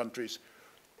Balkan countries,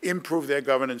 improve their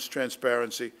governance,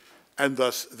 transparency, and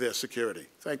thus their security.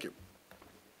 Thank you.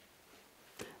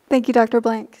 Thank you, Dr.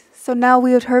 Blank. So now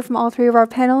we have heard from all 3 of our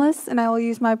panelists, and I will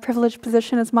use my privileged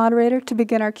position as moderator to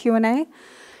begin our Q&A.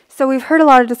 So we've heard a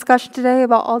lot of discussion today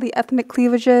about all the ethnic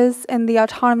cleavages in the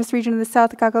autonomous region of the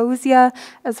South Gagauzia,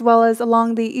 as well as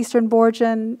along the eastern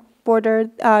border,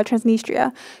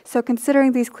 Transnistria. So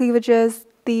considering these cleavages,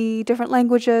 the different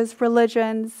languages,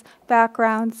 religions,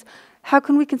 backgrounds, how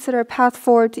can we consider a path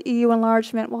forward to EU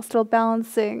enlargement while still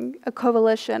balancing a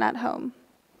coalition at home?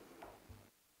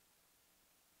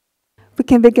 We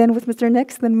can begin with Mr.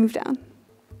 Nix, then move down.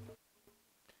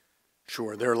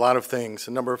 Sure. There are a lot of things,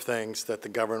 a number of things that the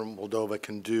government of Moldova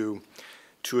can do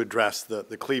to address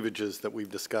the cleavages that we've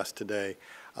discussed today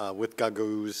with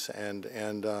Gagauz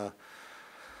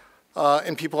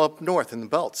and people up north in the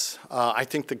belts. I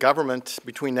think the government,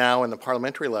 between now and the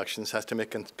parliamentary elections, has to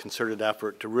make a concerted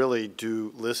effort to really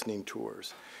do listening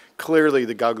tours. Clearly,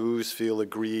 the Gagauz feel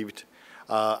aggrieved.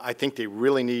 I think they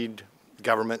really need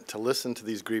government to listen to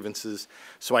these grievances.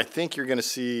 So I think you're going to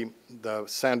see the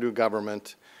Sandu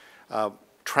government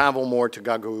travel more to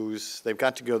Gagauz. They've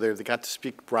got to go there. They've got to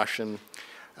speak Russian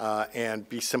and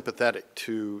be sympathetic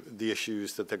to the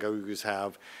issues that the Gagauz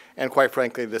have. And quite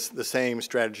frankly, the same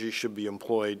strategy should be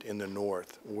employed in the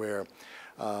north, where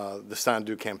the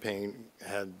Sandu campaign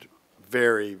had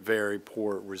very, very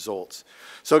poor results.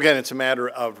 So again, it's a matter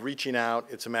of reaching out.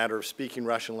 It's a matter of speaking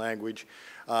Russian language.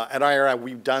 At IRI,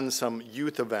 we've done some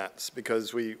youth events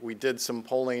because we did some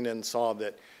polling and saw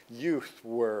that youth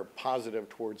were positive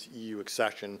towards EU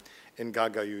accession in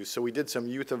Gagauz. So we did some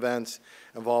youth events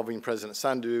involving President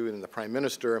Sandu and the Prime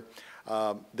Minister.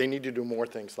 They need to do more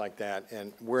things like that,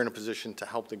 and we're in a position to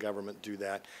help the government do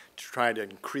that, to try to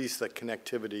increase the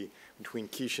connectivity between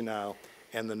Chisinau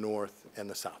and the north and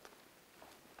the south.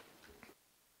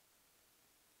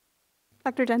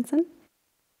 Dr. Jensen?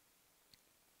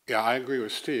 Yeah, I agree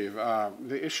with Steve.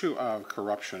 The issue of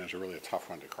corruption is really a tough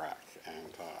one to crack.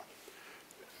 And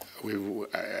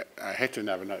I hate to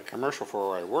have a commercial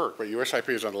for where I work, but USIP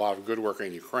has done a lot of good work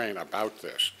in Ukraine about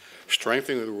this,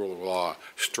 strengthening the rule of law,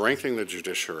 strengthening the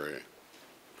judiciary,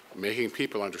 making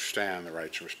people understand the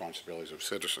rights and responsibilities of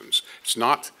citizens. It's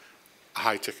not a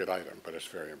high-ticket item, but it's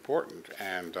very important.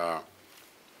 And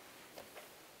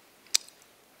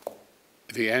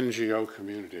the NGO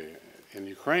community in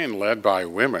Ukraine, led by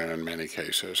women in many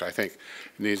cases, I think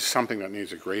needs something that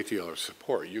needs a great deal of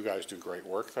support. You guys do great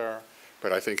work there,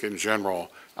 but I think in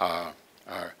general,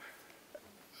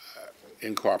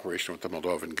 in cooperation with the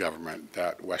Moldovan government,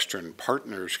 that Western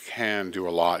partners can do a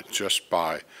lot just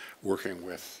by working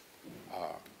with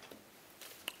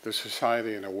the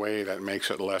society in a way that makes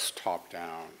it less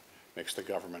top-down, makes the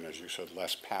government, as you said,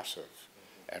 less passive,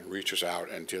 and reaches out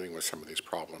and dealing with some of these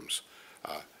problems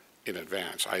in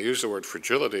advance. I used the word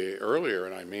fragility earlier,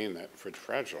 and I mean that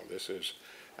fragile. This is,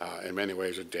 in many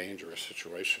ways, a dangerous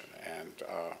situation. And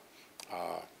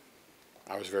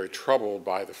I was very troubled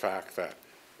by the fact that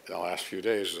in the last few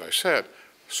days, as I said,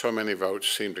 so many votes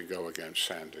seem to go against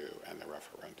Sandu and the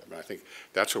referendum. And I think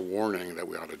that's a warning that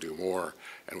we ought to do more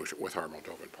and with our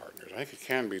Moldovan partners. I think it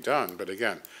can be done, but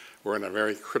again, we're in a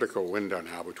very critical window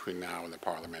now between now and the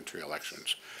parliamentary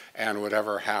elections. And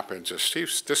whatever happens, as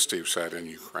Steve said, in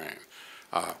Ukraine,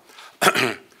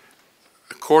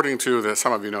 according to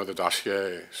some of you know the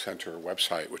Dossier Center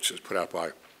website, which is put out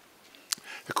by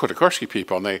the Khodorkovsky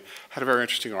people, and they had a very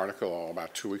interesting article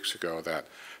about 2 weeks ago that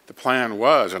the plan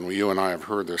was, and you and I have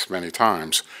heard this many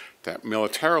times, that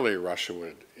militarily Russia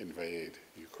would invade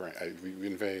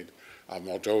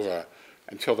Moldova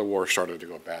until the war started to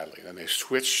go badly. And they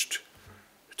switched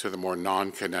to the more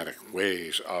non-kinetic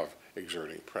ways of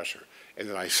exerting pressure. And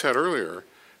as I said earlier,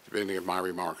 at the beginning of my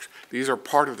remarks, these are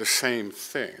part of the same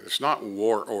thing. It's not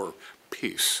war or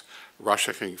peace.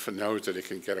 Russia knows that it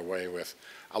can get away with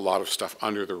a lot of stuff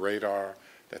under the radar,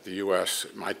 that the U.S.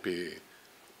 might be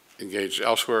engaged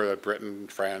elsewhere, that Britain,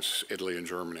 France, Italy, and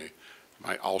Germany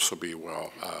might also be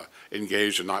well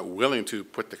engaged and not willing to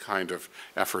put the kind of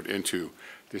effort into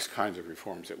these kinds of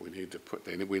reforms that we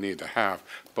need to have,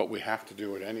 but we have to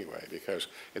do it anyway, because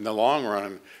in the long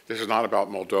run, this is not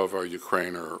about Moldova,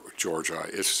 Ukraine, or Georgia.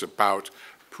 It's about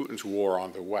Putin's war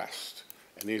on the West,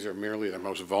 and these are merely the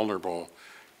most vulnerable,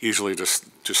 easily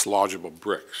dislodgeable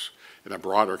bricks in a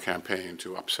broader campaign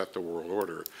to upset the world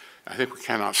order. I think we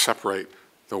cannot separate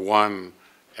the one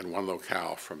and one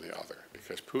locale from the other,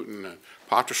 because Putin and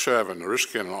Patrushev and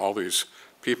Naryshkin and all these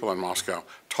people in Moscow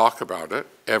talk about it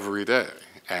every day,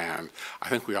 and I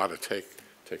think we ought to take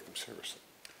them seriously.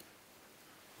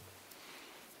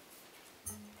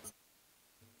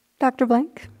 Dr.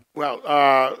 Blank?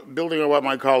 Well, building on what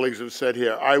my colleagues have said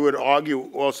here, I would argue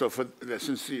also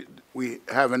since we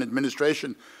have an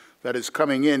administration that is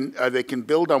coming in, they can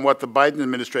build on what the Biden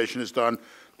administration has done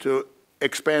to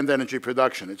expand energy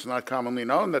production. It's not commonly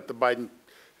known that the Biden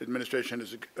administration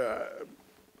has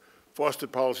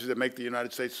fostered policies that make the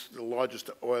United States the largest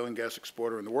oil and gas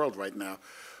exporter in the world right now.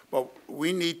 But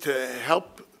we need to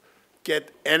help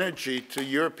get energy to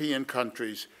European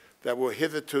countries that were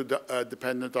hitherto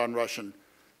dependent on Russian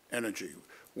energy.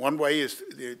 One way is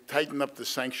to tighten up the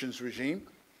sanctions regime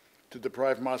to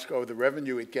deprive Moscow of the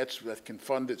revenue it gets that can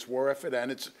fund its war effort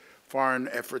and its foreign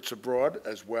efforts abroad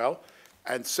as well.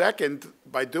 And second,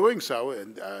 by doing so,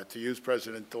 and to use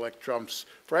President-elect Trump's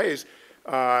phrase,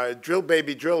 Drill,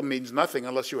 baby, drill means nothing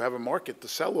unless you have a market to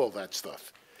sell all that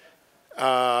stuff.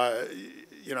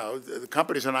 You know, the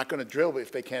companies are not going to drill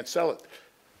if they can't sell it.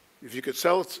 If you could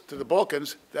sell it to the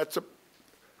Balkans, that's a,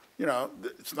 you know,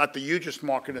 it's not the hugest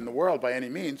market in the world by any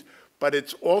means, but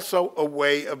it's also a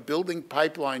way of building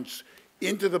pipelines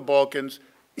into the Balkans,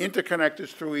 interconnectors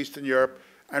through Eastern Europe,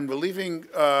 and relieving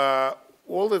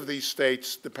all of these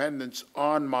states' dependence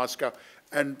on Moscow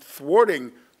and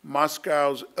thwarting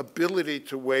Moscow's ability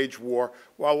to wage war,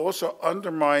 while also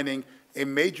undermining a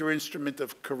major instrument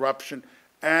of corruption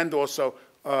and also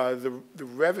the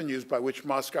revenues by which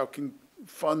Moscow can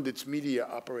fund its media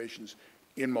operations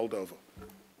in Moldova.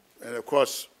 And of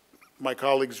course, my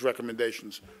colleagues'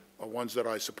 recommendations are ones that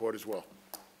I support as well.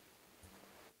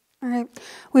 All right.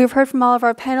 We have heard from all of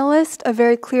our panelists a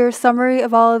very clear summary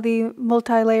of all of the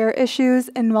multi-layer issues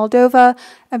in Moldova,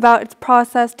 about its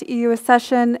process to EU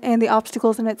accession and the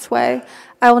obstacles in its way.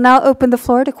 I will now open the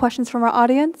floor to questions from our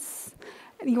audience.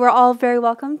 You are all very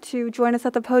welcome to join us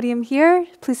at the podium here.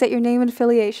 Please state your name and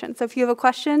affiliation. So if you have a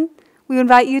question, we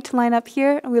invite you to line up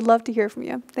here, and we'd love to hear from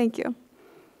you. Thank you.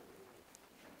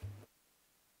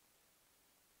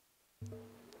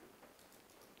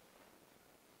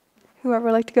 Whoever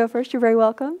would like to go first, you're very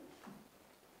welcome.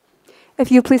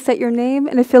 If you please state your name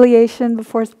and affiliation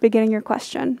before beginning your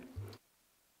question.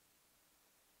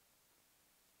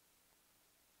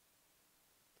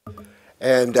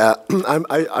 And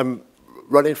I'm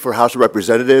running for House of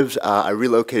Representatives. I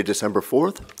relocated December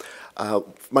 4th.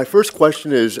 My first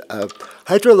question is,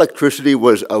 hydroelectricity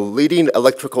was a leading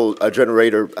electrical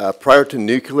generator prior to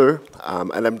nuclear,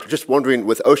 and I'm just wondering,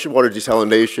 with ocean water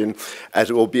desalination, as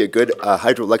it will be a good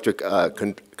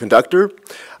hydroelectric conductor,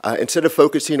 instead of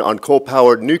focusing on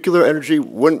coal-powered nuclear energy,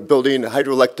 wouldn't building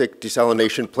hydroelectric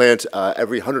desalination plants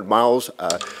every 100 miles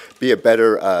be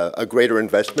a greater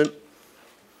investment?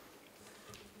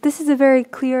 This is a very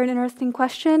clear and interesting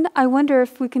question. I wonder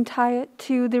if we can tie it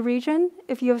to the region,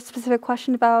 if you have a specific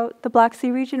question about the Black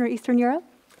Sea region or Eastern Europe.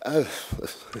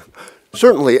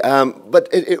 Certainly, but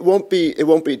it won't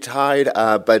be tied.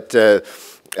 But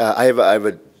I have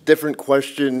a different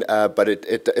question, but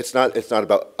it's not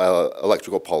about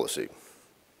electrical policy.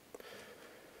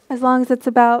 As long as it's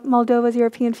about Moldova's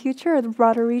European future or the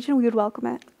broader region, we would welcome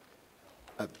it.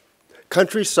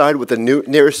 Countries side with the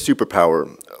nearest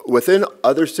superpower. Within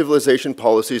other civilization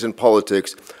policies and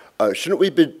politics, shouldn't we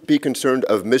be concerned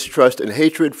of mistrust and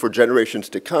hatred for generations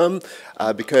to come?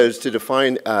 Because to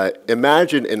define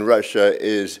imagine in Russia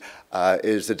is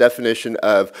the definition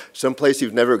of some place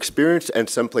you've never experienced and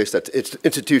some place that's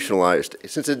institutionalized.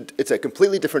 Since it's a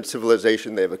completely different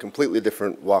civilization, they have a completely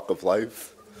different walk of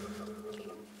life.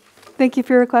 Thank you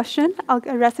for your question. I'll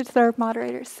address it to our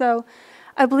moderators. So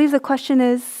I believe the question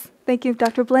is, thank you,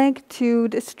 Dr. Blank, to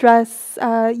address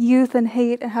youth and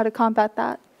hate and how to combat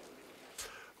that.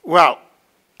 Well,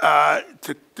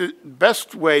 the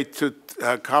best way to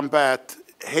combat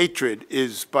hatred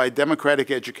is by democratic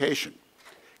education,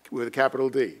 with a capital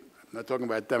D. I'm not talking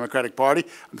about Democratic Party.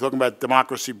 I'm talking about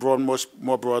democracy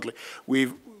more broadly.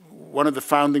 One of the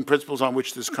founding principles on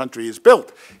which this country is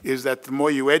built is that the more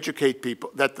you educate people,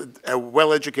 that a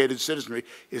well-educated citizenry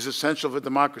is essential for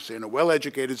democracy, and a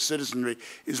well-educated citizenry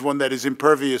is one that is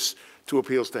impervious to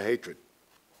appeals to hatred.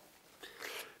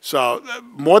 So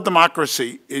more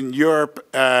democracy in Europe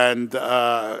and,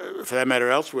 for that matter,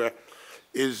 elsewhere,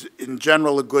 is in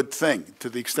general a good thing to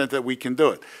the extent that we can do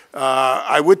it.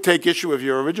 I would take issue with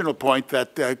your original point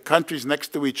that countries next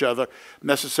to each other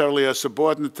necessarily are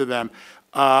subordinate to them.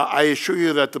 I assure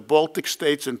you that the Baltic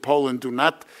states and Poland do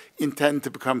not intend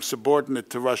to become subordinate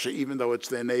to Russia, even though it's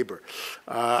their neighbor.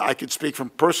 I could speak from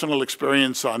personal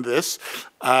experience on this,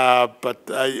 but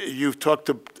you've talked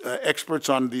to experts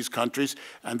on these countries,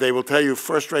 and they will tell you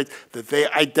first rate that they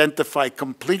identify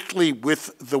completely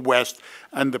with the West,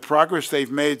 and the progress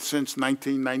they've made since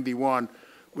 1991,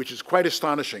 which is quite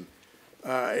astonishing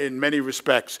in many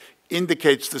respects,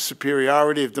 indicates the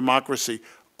superiority of democracy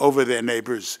over their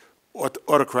neighbors'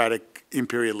 autocratic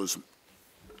imperialism.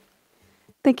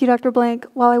 Thank you, Dr. Blank.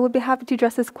 While I would be happy to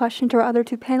address this question to our other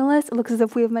two panelists, it looks as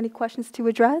if we have many questions to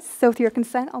address. So with your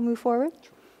consent, I'll move forward.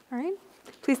 All right.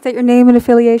 Please state your name and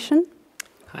affiliation.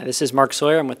 Hi, this is Mark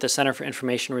Sawyer. I'm with the Center for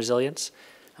Information Resilience.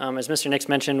 As Mr. Nix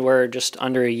mentioned, we're just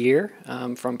under a year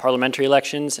from parliamentary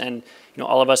elections, and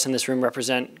all of us in this room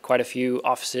represent quite a few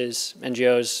offices,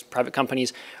 NGOs, private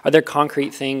companies. Are there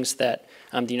concrete things that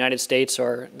the United States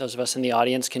or those of us in the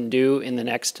audience can do in the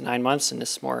next 9 months in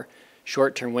this more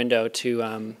short-term window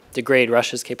to degrade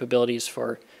Russia's capabilities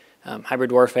for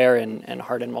hybrid warfare and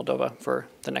harden Moldova for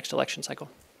the next election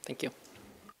cycle? Thank you.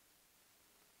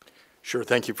 Sure,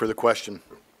 thank you for the question.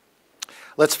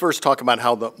 Let's first talk about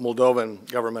how the Moldovan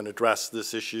government addressed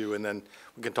this issue, and then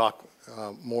we can talk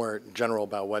more general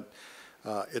about what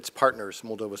its partners,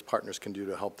 Moldova's partners, can do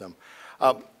to help them.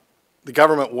 The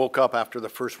government woke up after the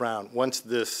first round, once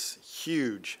this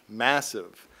huge,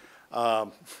 massive,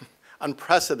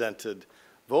 unprecedented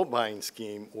vote-buying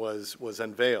scheme was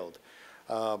unveiled.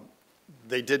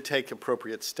 They did take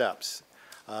appropriate steps.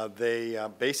 They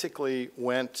basically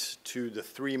went to the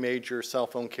 3 major cell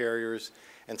phone carriers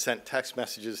and sent text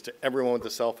messages to everyone with a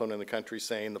cell phone in the country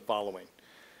saying the following: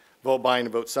 vote buying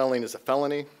and vote selling is a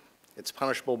felony. It's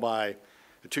punishable by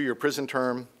a 2-year prison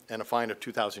term and a fine of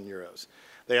 2,000 euros.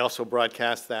 They also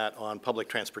broadcast that on public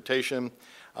transportation.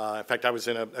 In fact, I was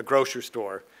in a grocery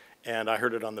store and I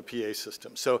heard it on the PA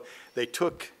system. So they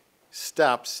took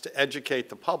steps to educate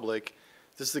the public.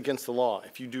 This is against the law.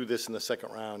 If you do this in the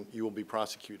second round, you will be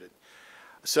prosecuted.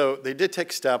 So they did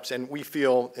take steps, and we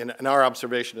feel, in our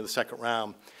observation of the second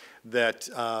round, that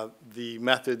the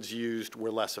methods used were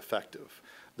less effective.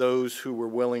 Those who were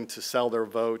willing to sell their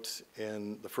votes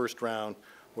in the first round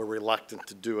were reluctant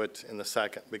to do it in the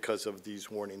second because of these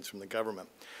warnings from the government.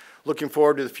 Looking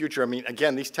forward to the future, I mean,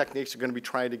 again, these techniques are going to be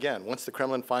tried again. Once the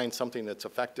Kremlin finds something that's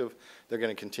effective, they're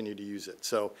going to continue to use it.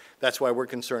 So that's why we're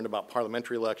concerned about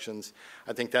parliamentary elections.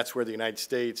 I think that's where the United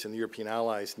States and the European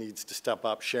allies needs to step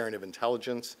up sharing of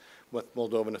intelligence with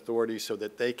Moldovan authorities so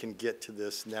that they can get to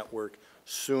this network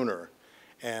sooner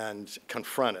and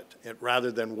confront it,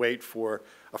 rather than wait for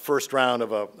a first round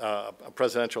of a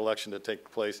presidential election to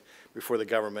take place before the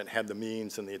government had the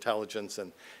means and the intelligence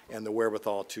and the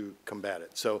wherewithal to combat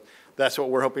it. So that's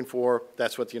what we're hoping for.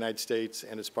 That's what the United States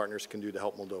and its partners can do to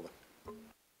help Moldova.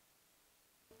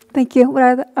 Thank you. Would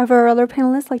either of our other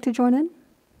panelists like to join in?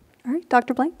 All right,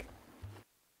 Dr. Blank.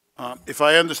 If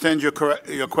I understand your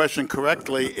question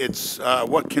correctly, it's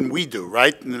what can we do,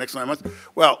 right, in the next 9 months?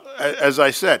 Well, as I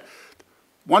said,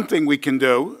 one thing we can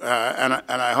do, and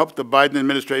I hope the Biden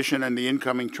administration and the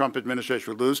incoming Trump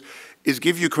administration will lose, is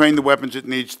give Ukraine the weapons it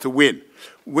needs to win.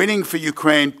 Winning for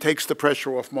Ukraine takes the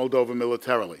pressure off Moldova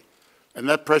militarily, and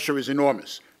that pressure is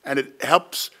enormous, and it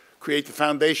helps create the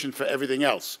foundation for everything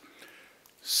else.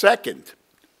 Second,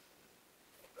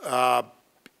 a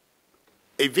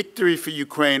victory for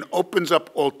Ukraine opens up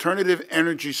alternative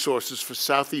energy sources for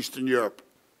southeastern Europe,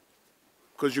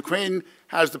 because Ukraine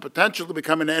has the potential to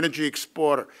become an energy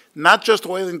exporter, not just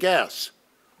oil and gas,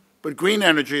 but green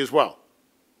energy as well,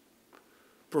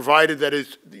 provided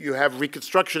that you have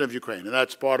reconstruction of Ukraine, and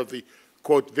that's part of the,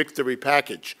 quote, victory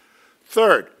package.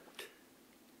 Third,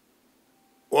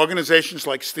 organizations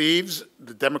like Steve's,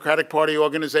 the Democratic Party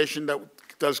organization that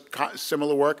does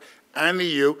similar work, and the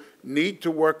EU need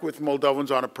to work with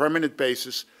Moldovans on a permanent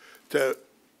basis to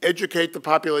educate the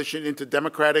population into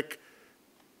democratic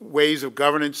ways of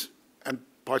governance and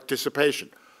participation.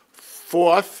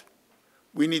 Fourth,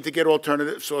 we need to get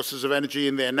alternative sources of energy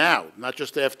in there now, not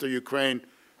just after Ukraine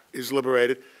is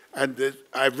liberated. And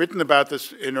I've written about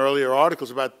this in earlier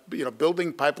articles about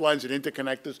building pipelines and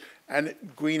interconnectors and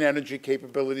green energy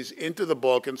capabilities into the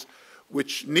Balkans,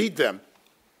 which need them,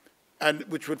 and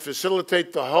which would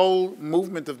facilitate the whole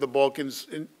movement of the Balkans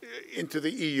into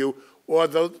the EU, or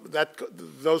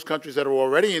those countries that are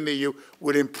already in the EU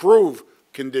would improve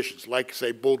conditions, like,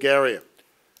 say, Bulgaria.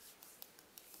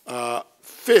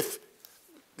 Fifth,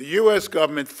 the U.S.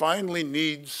 government finally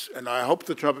needs, and I hope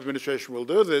the Trump administration will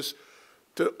do this,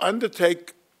 to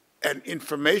undertake an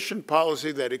information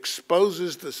policy that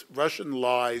exposes the Russian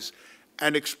lies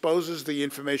and exposes the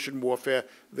information warfare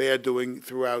they are doing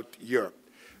throughout Europe.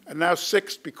 And now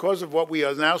sixth, because of what we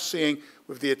are now seeing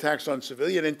with the attacks on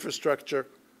civilian infrastructure,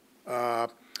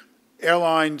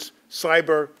 airlines,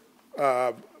 cyber,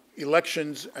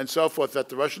 elections, and so forth that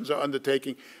the Russians are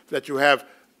undertaking, that you have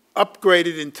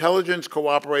upgraded intelligence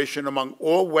cooperation among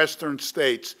all Western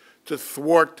states to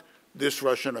thwart this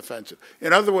Russian offensive.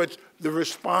 In other words, the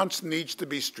response needs to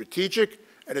be strategic,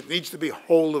 and it needs to be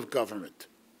whole of government.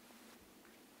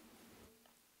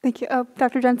 Thank you.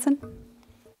 Dr. Jensen?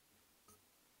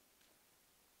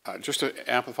 Just to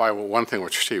amplify one thing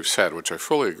which Steve said, which I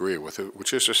fully agree with,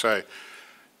 which is to say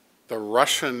the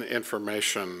Russian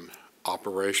information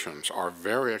operations are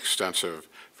very extensive,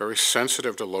 very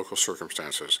sensitive to local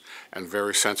circumstances, and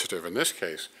very sensitive, in this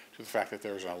case, to the fact that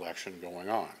there's an election going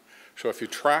on. So if you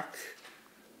track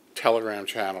Telegram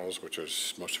channels, which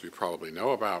as most of you probably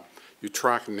know about, you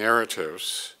track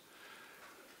narratives,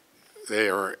 they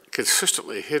are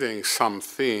consistently hitting some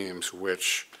themes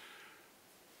which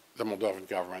the Moldovan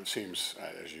government seems,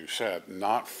 as you said,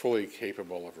 not fully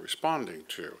capable of responding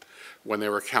to. When they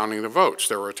were counting the votes,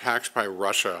 there were attacks by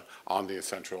Russia on the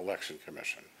Central Election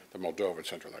Commission. the Moldovan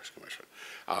Central Election Commission.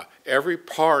 Every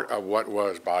part of what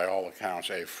was, by all accounts,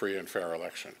 a free and fair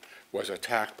election was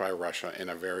attacked by Russia in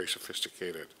a very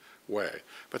sophisticated way.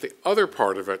 But the other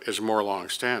part of it is more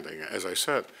long-standing. As I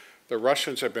said, the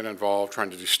Russians have been involved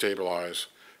trying to destabilize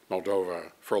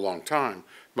Moldova for a long time,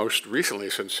 most recently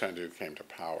since Sandu came to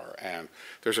power. And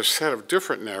there's a set of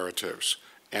different narratives,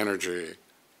 energy,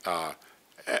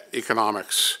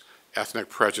 economics, ethnic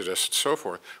prejudice, and so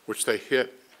forth, which they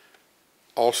hit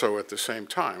also at the same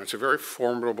time. It's a very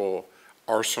formidable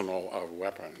arsenal of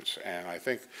weapons, and I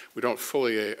think we don't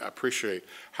fully appreciate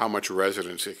how much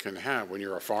resonance it can have when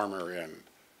you're a farmer in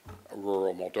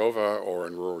rural Moldova or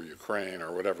in rural Ukraine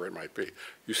or whatever it might be.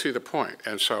 You see the point.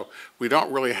 And so we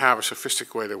don't really have a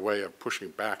sophisticated way of pushing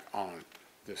back on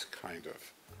this kind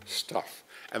of stuff.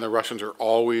 And the Russians are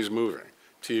always moving.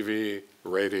 TV,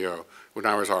 radio. When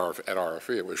I was at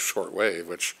RFE, it was shortwave,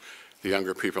 which the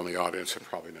younger people in the audience have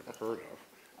probably never heard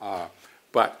of.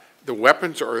 But the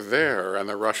weapons are there, and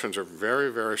the Russians are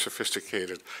very, very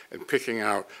sophisticated in picking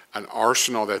out an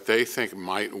arsenal that they think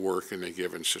might work in a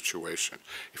given situation.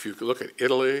 If you look at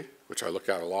Italy, which I look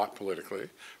at a lot politically,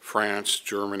 France,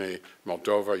 Germany,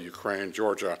 Moldova, Ukraine,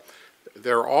 Georgia,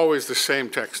 they're always the same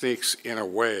techniques in a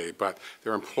way, but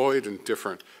they're employed in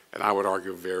different, and I would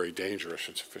argue very dangerous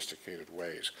and sophisticated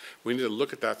ways. We need to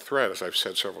look at that threat, as I've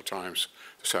said several times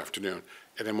this afternoon,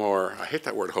 in a more, I hate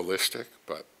that word holistic,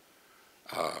 but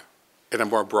in a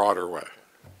more broader way.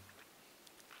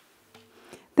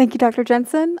 Thank you, Dr.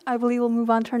 Jensen. I believe we'll move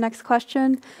on to our next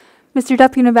question. Mr.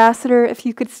 Deputy Ambassador, if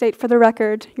you could state for the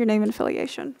record your name and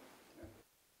affiliation.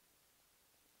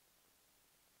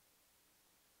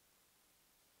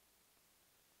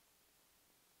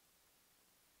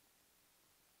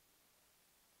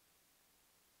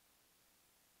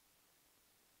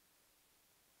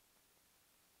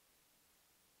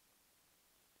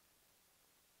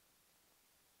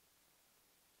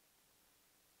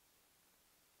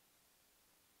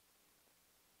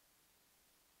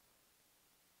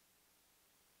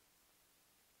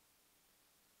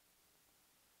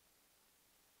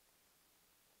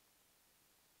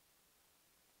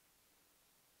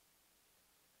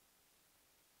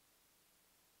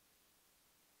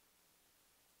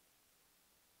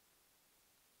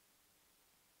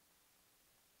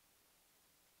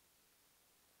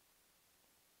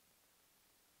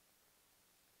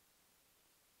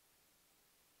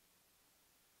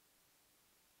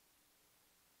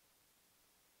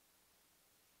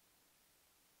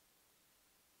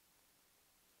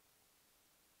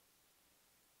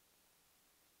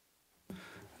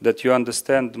 that you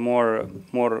understand more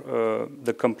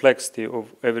the complexity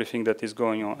of everything that is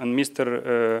going on. And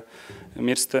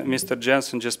Mr.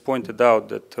 Jensen just pointed out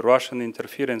that Russian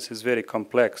interference is very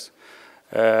complex.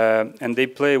 And they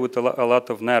play with a lot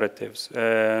of narratives.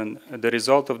 And the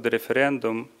result of the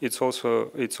referendum, it's also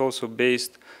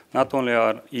based not only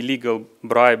on illegal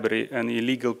bribery and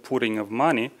illegal pouring of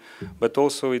money, but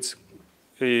also its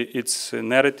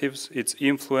narratives, its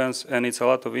influence, and it's a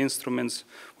lot of instruments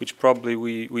which probably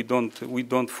we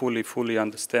don't fully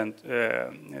understand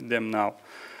them now.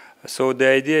 So the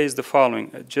idea is the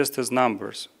following, just as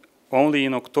numbers. Only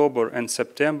in October and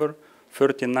September,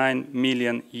 39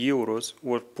 million euros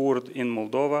were poured in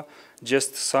Moldova,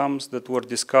 just sums that were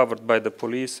discovered by the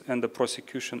police and the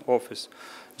prosecution office.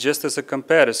 Just as a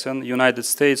comparison, United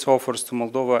States offers to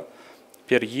Moldova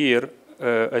per year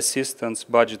assistance,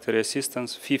 budgetary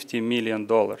assistance, $50 million.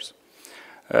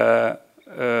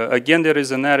 Again, there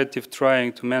is a narrative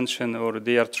trying to mention, or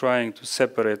they are trying to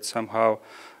separate somehow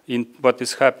in what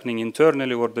is happening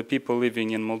internally, or the people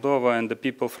living in Moldova and the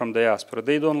people from diaspora.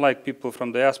 They don't like people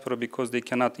from diaspora because they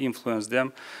cannot influence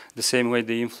them the same way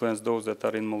they influence those that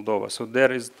are in Moldova. So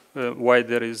there is why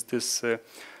there is this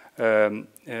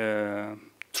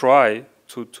try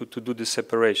to do this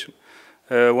separation.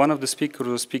 One of the speakers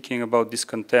was speaking about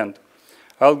discontent.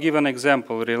 I'll give an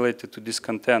example related to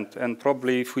discontent, and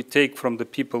probably if we take from the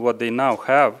people what they now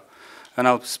have, and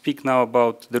I'll speak now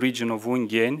about the region of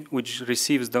Ungain, which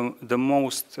receives the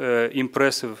most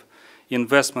impressive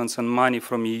investments and money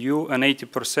from EU, and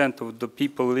 80% of the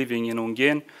people living in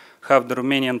Ungain have the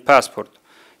Romanian passport.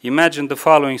 Imagine the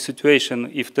following situation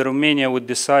if the Romania would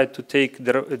decide to take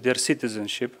their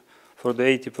citizenship for the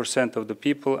 80% of the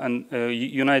people, and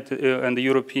and the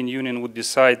European Union would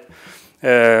decide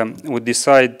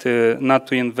not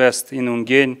to invest in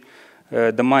Ungain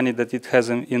the money that it has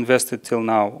invested till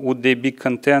now. Would they be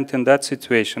content in that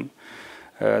situation?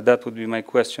 That would be my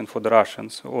question for the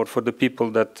Russians, or for the people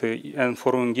that, and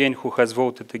for Ungain who has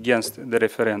voted against the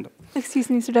referendum. Excuse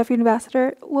me, Mr. Deputy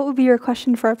Ambassador, what would be your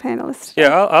question for our panelists?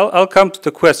 Yeah, I'll come to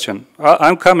the question.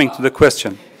 I'm coming to the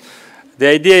question. The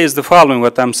idea is the following,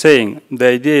 what I'm saying. The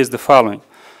idea is the following.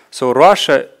 So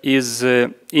Russia is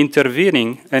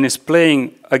intervening and is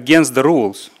playing against the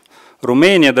rules.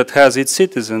 Romania, that has its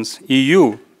citizens,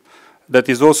 EU, that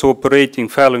is also operating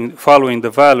following the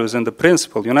values and the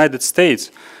principle, United States,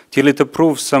 till it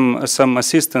approves some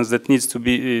assistance that needs to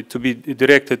be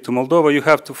directed to Moldova, you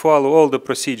have to follow all the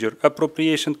procedure,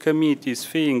 appropriation committees,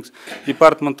 things,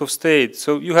 Department of State.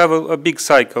 So you have a big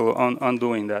cycle on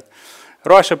doing that.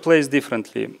 Russia plays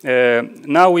differently.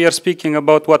 Now we are speaking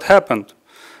about what happened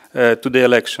to the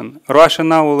election. Russia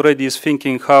now already is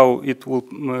thinking how it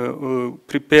will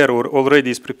prepare, or already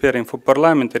is preparing for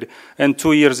parliamentary, and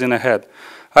 2 years in ahead.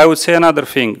 I would say another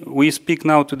thing. We speak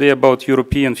now today about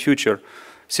European future.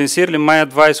 Sincerely, my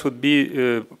advice would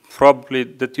be probably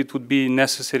that it would be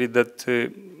necessary that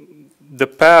the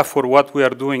path for what we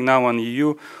are doing now on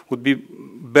EU would be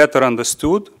better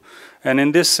understood. And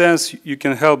in this sense, you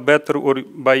can help better, or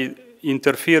by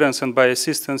interference and by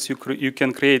assistance, you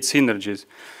can create synergies.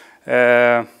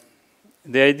 The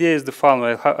idea is the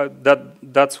following.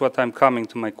 That's what I'm coming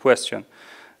to my question.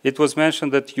 It was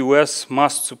mentioned that US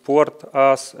must support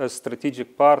us as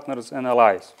strategic partners and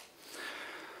allies.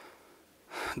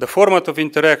 The format of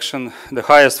interaction, the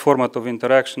highest format of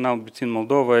interaction now between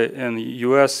Moldova and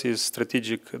US is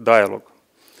strategic dialogue.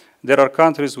 There are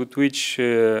countries with which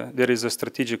there is a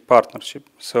strategic partnership.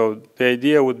 So the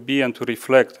idea would be, and to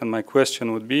reflect, and my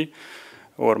question would be,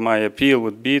 or my appeal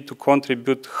would be, to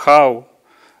contribute how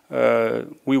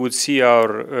we would see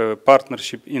our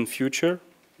partnership in future,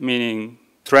 meaning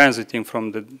transiting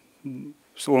from the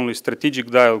only strategic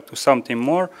dialogue to something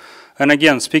more. And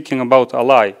again, speaking about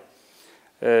ally,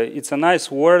 it's a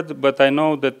nice word, but I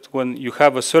know that when you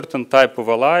have a certain type of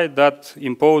ally, that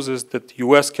imposes that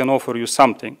US can offer you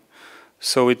something.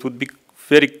 So it would be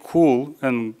very cool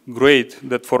and great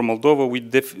that for Moldova we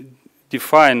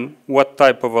define what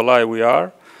type of ally we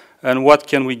are and what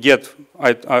can we get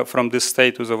from this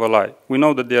status of ally. We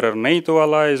know that there are NATO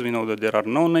allies, we know that there are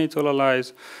no NATO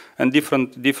allies, and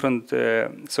different.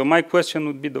 So my question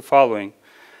would be the following.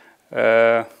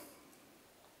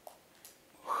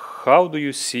 How do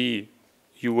you see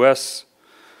US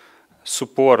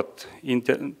support,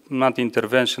 not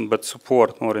intervention, but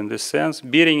support more in this sense,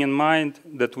 bearing in mind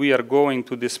that we are going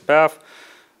to this path,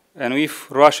 and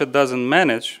if Russia doesn't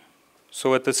manage,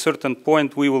 so at a certain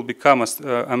point we will become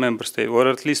a member state, or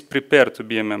at least prepare to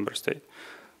be a member state.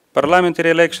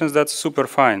 Parliamentary elections, that's super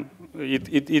fine.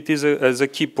 It is as a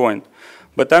key point.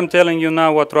 But I'm telling you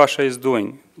now what Russia is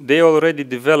doing. They are already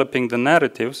developing the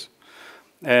narratives,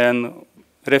 and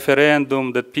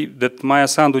referendum that Maia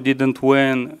Sandu didn't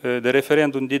win, the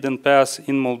referendum didn't pass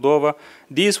in Moldova.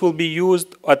 These will be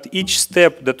used at each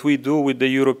step that we do with the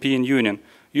European Union.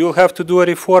 You'll have to do a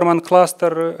reform on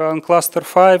cluster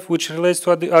 5, which relates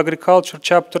to agriculture,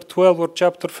 chapter 12 or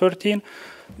chapter 13.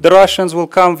 The Russians will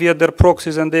come via their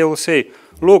proxies and they will say,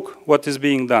 look what is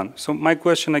being done. So my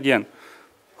question again,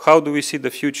 how do we see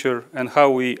the future and how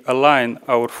we align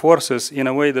our forces in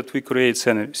a way that we create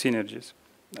synergies?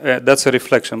 That's a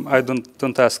reflection. I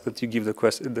don't ask that you give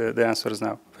the answers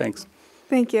now. Thanks.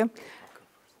 Thank you.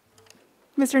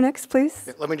 Mr. Nix, please.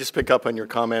 Let me just pick up on your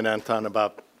comment, Anton,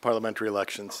 about parliamentary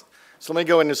elections. So let me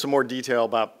go into some more detail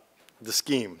about the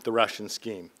scheme, the Russian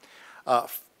scheme.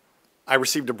 I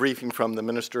received a briefing from the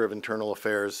Minister of Internal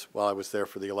Affairs while I was there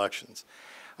for the elections.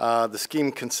 The scheme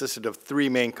consisted of 3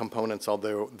 main components,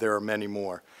 although there are many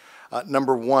more.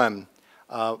 Number 1,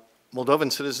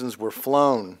 Moldovan citizens were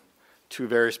flown to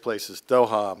various places,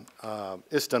 Doha,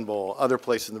 Istanbul, other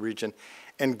places in the region,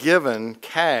 and given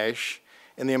cash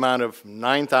in the amount of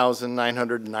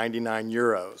 9,999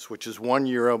 euros, which is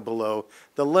 €1 below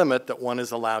the limit that one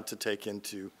is allowed to take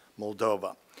into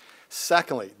Moldova.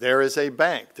 Secondly, there is a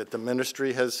bank that the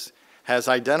ministry has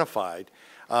identified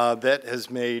that has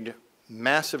made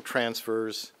massive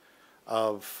transfers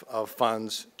of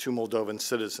funds to Moldovan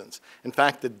citizens. In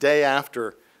fact, the day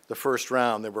after the first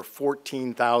round, there were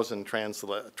 14,000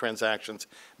 transactions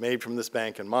made from this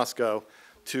bank in Moscow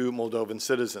to Moldovan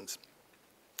citizens.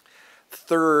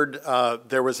 Third,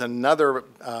 there was another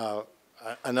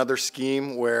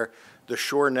scheme where the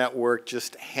Shore Network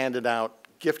just handed out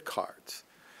gift cards.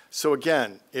 So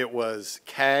again, it was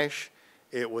cash,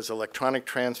 it was electronic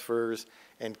transfers,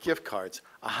 and gift cards.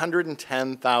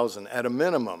 110,000 at a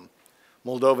minimum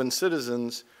Moldovan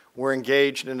citizens were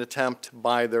engaged in an attempt to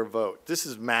buy their vote. This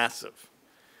is massive,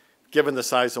 given the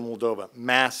size of Moldova,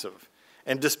 massive,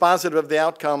 and dispositive of the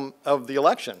outcome of the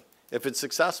election, if it's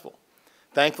successful.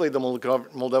 Thankfully, the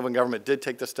Moldovan government did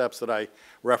take the steps that I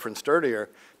referenced earlier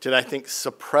to, I think,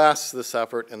 suppress this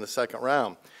effort in the second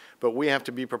round. but we have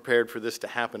to be prepared for this to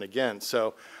happen again.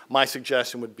 So my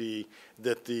suggestion would be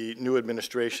that the new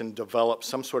administration develop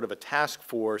some sort of a task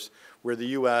force where the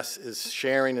U.S. is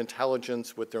sharing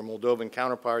intelligence with their Moldovan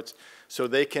counterparts so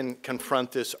they can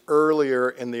confront this earlier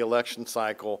in the election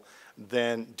cycle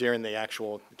than during the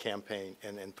actual campaign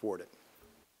and thwart it.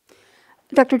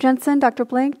 Dr. Jensen, Dr.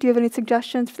 Blank, do you have any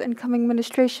suggestions for the incoming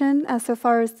administration as so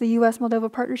far as the U.S.-Moldova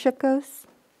partnership goes?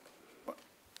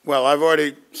 Well, I've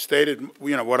already stated,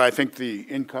 what I think the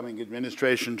incoming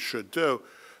administration should do.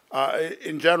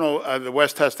 In general, the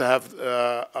West has to have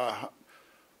a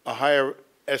higher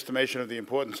estimation of the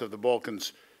importance of the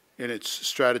Balkans in its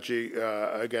strategy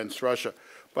against Russia.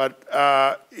 But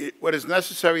what is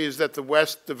necessary is that the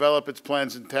West develop its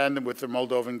plans in tandem with the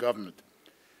Moldovan government.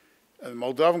 The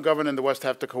Moldovan government and the West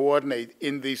have to coordinate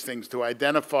in these things to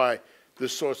identify the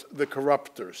source, the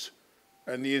corruptors,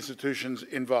 and the institutions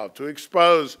involved, to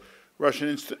expose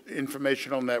Russian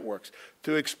informational networks,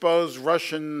 to expose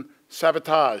Russian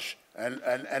sabotage and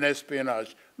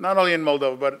espionage, not only in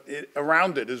Moldova, but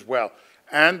around it as well.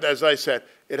 And, as I said,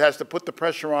 it has to put the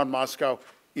pressure on Moscow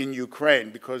in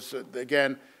Ukraine, because,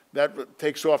 again, that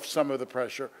takes off some of the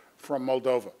pressure from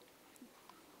Moldova.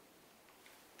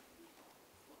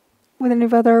 Would any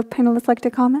of other panelists like to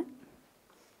comment?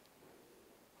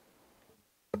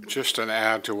 Just an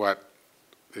add to what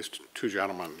these two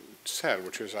gentlemen said,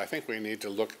 which is I think we need to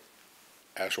look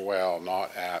as well,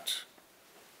 not at,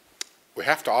 we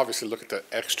have to obviously look at the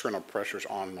external pressures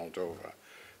on Moldova,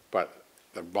 but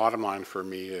the bottom line for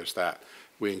me is that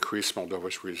we increase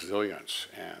Moldova's resilience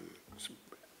and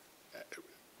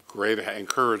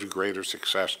encourage greater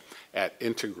success at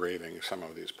integrating some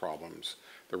of these problems,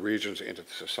 the regions, into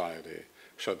the society,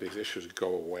 so these issues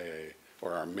go away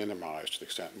or are minimized to the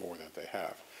extent more that they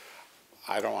have.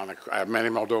 I have many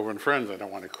Moldovan friends I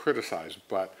don't want to criticize,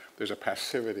 but there's a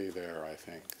passivity there, I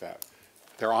think, that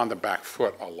they're on the back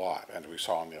foot a lot, as we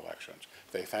saw in the elections.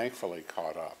 They thankfully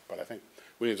caught up, but I think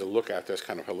we need to look at this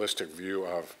kind of holistic view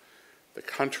of the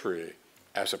country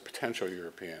as a potential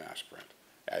European aspirant,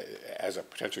 as a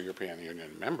potential European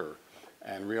Union member,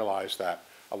 and realize that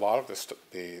a lot of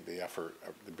the effort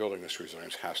of building this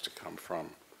resilience has to come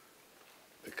from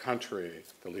the country,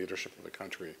 the leadership of the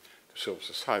country, the civil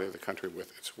society of the country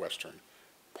with its Western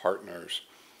partners.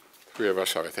 Three of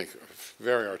us have, I think,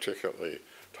 very articulately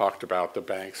talked about the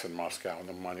banks in Moscow and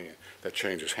the money that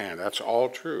changes hand. That's all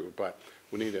true, but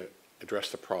we need to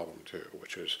address the problem too,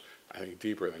 which is, I think,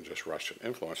 deeper than just Russian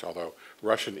influence, although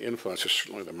Russian influence is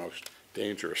certainly the most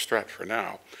dangerous threat for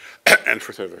now and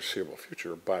for the foreseeable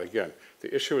future. But again,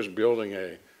 the issue is building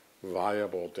a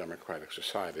viable democratic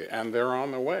society, and they're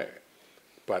on the way.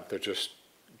 But there's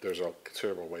a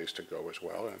considerable ways to go as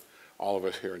well, and all of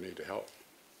us here need to help.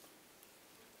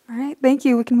 All right, thank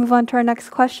you. We can move on to our next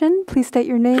question. Please state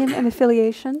your name and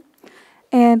affiliation,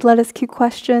 and let us keep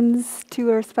questions to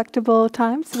a respectable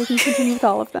time so we can continue with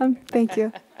all of them. Thank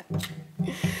you.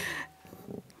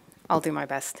 I'll do my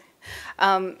best.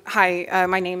 Hi,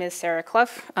 my name is Sarah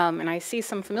Clough, and I see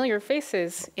some familiar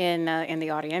faces in the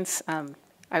audience.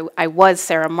 I was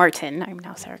Sarah Martin. I'm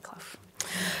now Sarah Clough.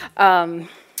 I'm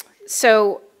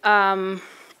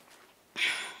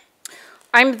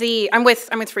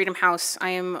with Freedom House. I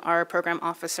am our program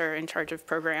officer in charge of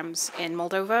programs in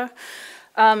Moldova,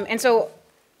 and so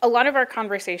a lot of our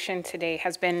conversation today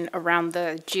has been around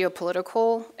the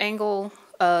geopolitical angle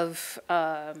of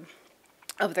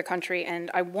the country, and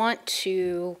I want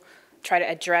to try to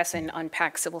address and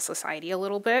unpack civil society a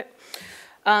little bit.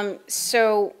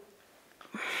 So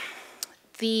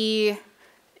the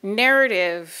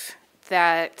narrative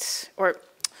that, or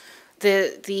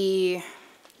the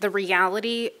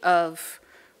reality of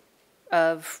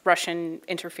Russian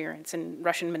interference and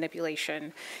Russian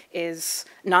manipulation is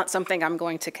not something I'm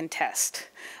going to contest.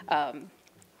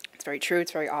 It's very true,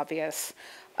 it's very obvious.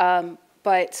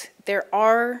 But there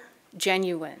are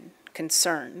genuine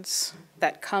concerns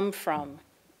that come from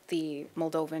the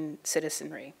Moldovan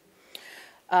citizenry.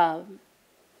 And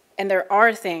there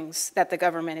are things that the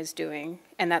government is doing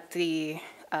and that the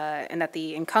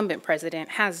incumbent president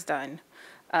has done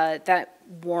that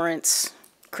warrants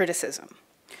criticism.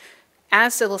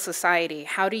 As civil society,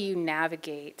 how do you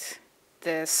navigate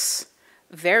this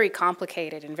very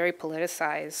complicated and very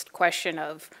politicized question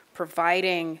of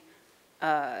providing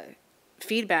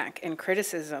feedback and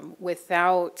criticism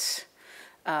without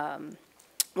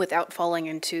falling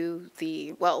into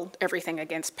the, well, everything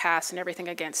against PASS and everything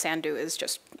against Sandu is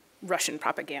just Russian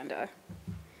propaganda?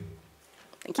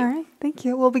 Thank you. All right, thank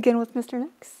you. We'll begin with Mr.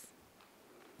 Nix.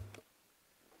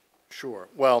 Sure.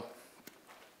 Well,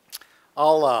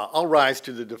 I'll rise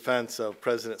to the defense of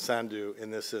President Sandu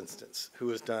in this instance, who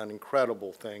has done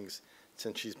incredible things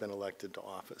since she's been elected to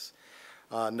office.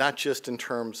 Not just in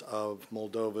terms of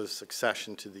Moldova's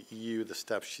accession to the EU, the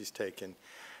steps she's taken.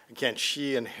 Again,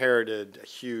 she inherited a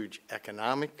huge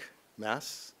economic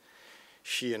mess.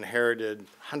 She inherited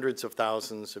hundreds of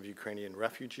thousands of Ukrainian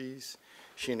refugees.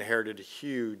 She inherited a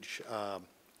huge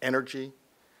energy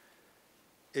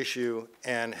issue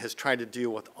and has tried to deal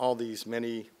with all these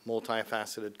many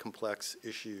multifaceted, complex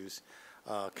issues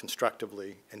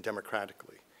constructively and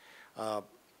democratically.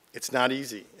 It's not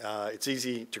easy. It's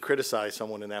easy to criticize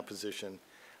someone in that position.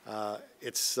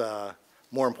 It's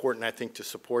more important, I think, to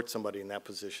support somebody in that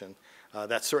position.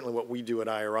 That's certainly what we do at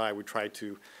IRI. We try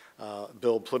to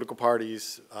build political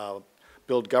parties,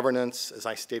 build governance, as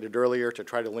I stated earlier, to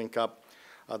try to link up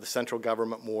the central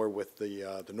government more with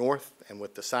the North and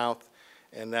with the South,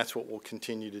 and that's what we'll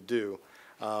continue to do.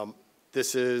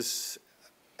 This is,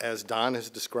 as Don has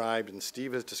described and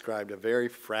Steve has described, a very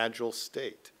fragile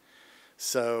state.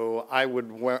 So I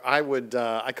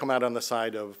come out on the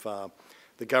side of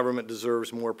the government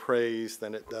deserves more praise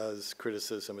than it does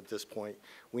criticism at this point.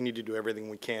 We need to do everything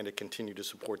we can to continue to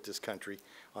support this country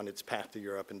on its path to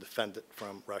Europe and defend it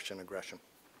from Russian aggression.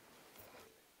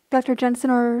 Dr.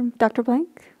 Jensen or Dr.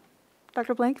 Blank?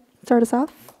 Dr. Blank, start us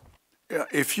off.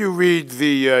 If you read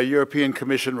the European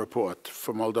Commission report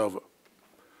for Moldova,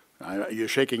 you're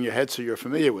shaking your head, so you're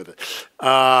familiar with it,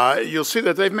 you'll see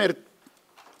that they've made,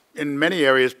 in many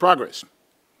areas, progress.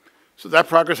 So that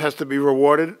progress has to be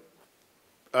rewarded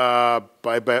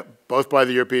both by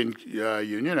the European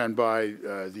Union and by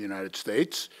the United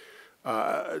States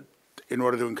in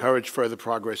order to encourage further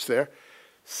progress there.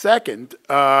 Second,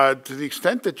 to the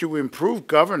extent that you improve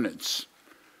governance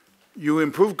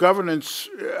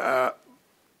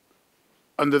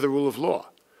under the rule of law.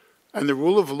 And the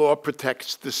rule of law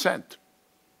protects dissent.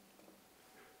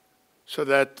 So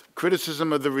that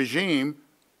criticism of the regime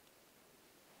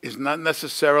is not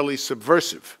necessarily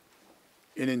subversive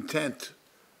in intent,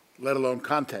 let alone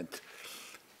content.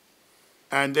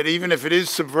 And that even if it is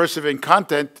subversive in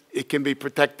content, it can be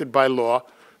protected by law,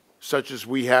 such as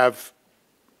we have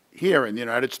here in the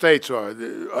United States, or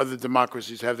the other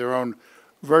democracies have their own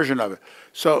version of it.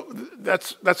 So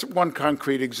that's one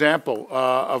concrete example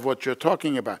of what you're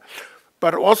talking about.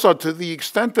 But also, to the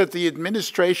extent that the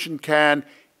administration can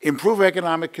improve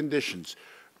economic conditions,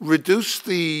 reduce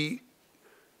the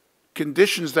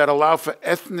conditions that allow for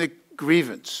ethnic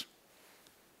grievance,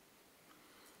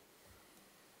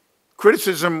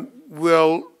 criticism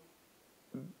will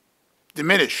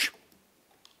diminish,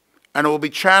 and it will be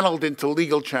channeled into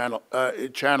legal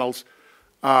channels.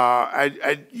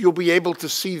 You'll be able to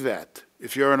see that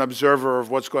if you're an observer of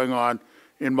what's going on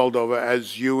in Moldova,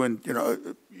 as you and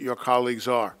your colleagues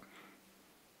are.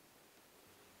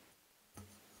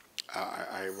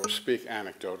 I will speak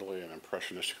anecdotally and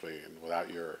impressionistically, and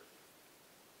without your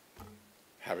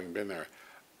having been there.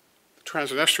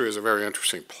 Transnistria is a very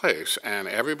interesting place, and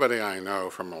everybody I know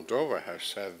from Moldova has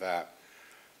said that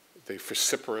the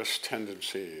vociferous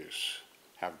tendencies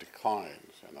have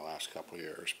declined in the last couple of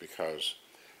years because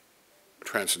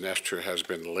Transnistria has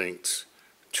been linked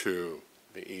to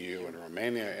the EU and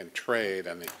Romania in trade,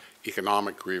 and the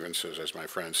economic grievances, as my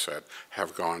friend said,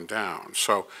 have gone down.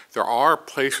 So there are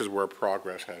places where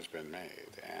progress has been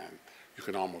made, and you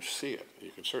can almost see it.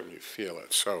 You can certainly feel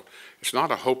it. So it's not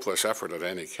a hopeless effort in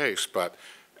any case, but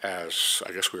as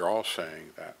I guess we're all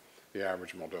saying, that the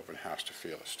average Moldovan has to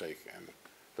feel a stake in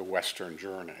the Western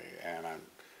journey, and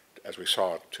as we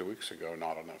saw 2 weeks ago,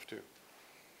 not enough do.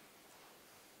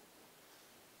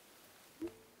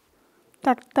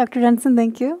 Dr. Jensen,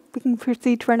 thank you. We can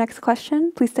proceed to our next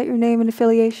question. Please state your name and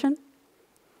affiliation.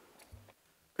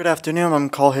 Good afternoon. I'm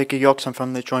Carl Hickey-Yoks. I'm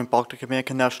from the Joint Baltic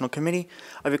American National Committee.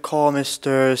 I recall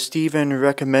Mr. Striven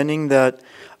recommending that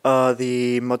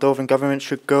the Moldovan government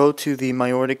should go to the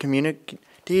minority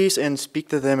communities and speak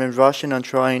to them in Russian and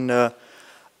trying to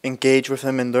engage with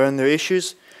them and learn their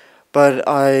issues. But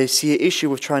I see an issue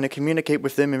with trying to communicate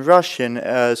with them in Russian,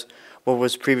 as what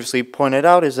was previously pointed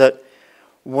out, is that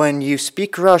when you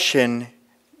speak Russian,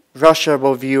 Russia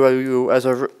will view you as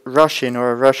a Russian or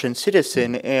a Russian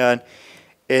citizen, and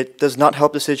it does not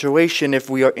help the situation if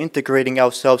we are integrating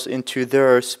ourselves into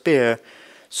their sphere.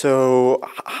 So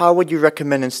how would you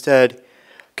recommend instead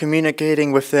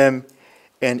communicating with them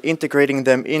and integrating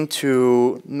them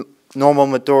into normal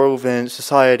Moldovan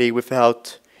society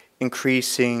without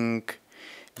increasing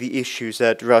the issues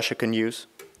that Russia can use?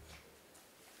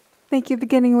 Thank you.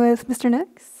 Beginning with Mr.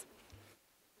 Nix.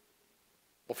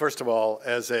 Well, first of all,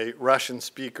 as a Russian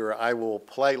speaker, I will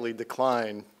politely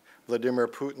decline Vladimir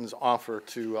Putin's offer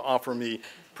to offer me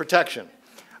protection.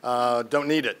 Don't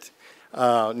need it.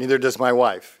 Neither does my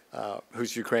wife,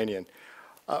 who's Ukrainian.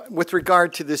 With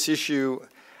regard to this issue,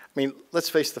 I mean, let's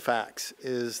face the facts,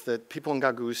 is that people in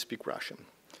Gagauz speak Russian.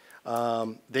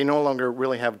 They no longer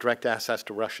really have direct access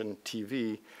to Russian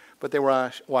TV, but they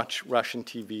watch Russian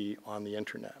TV on the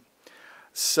internet.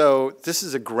 So this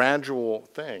is a gradual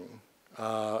thing.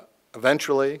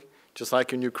 Eventually, just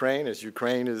like in Ukraine, as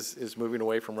Ukraine is moving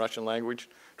away from Russian language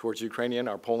towards Ukrainian,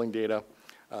 our polling data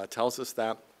tells us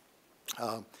that.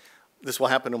 This will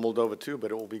happen in Moldova too,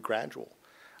 but it will be gradual.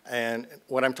 And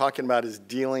what I'm talking about is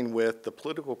dealing with the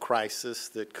political crisis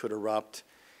that could erupt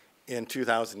in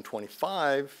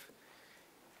 2025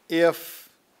 if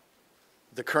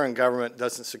the current government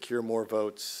doesn't secure more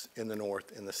votes in the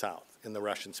north and the south, in the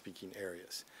Russian-speaking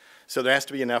areas. So there has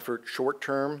to be an effort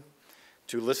short-term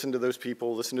to listen to those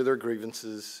people, listen to their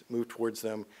grievances, move towards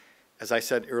them. As I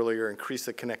said earlier, increase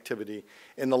the connectivity.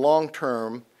 In the long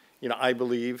term, you know, I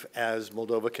believe as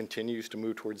Moldova continues to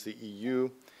move towards the EU,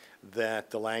 that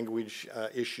the language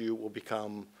issue will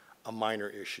become a minor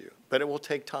issue. But it will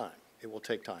take time. It will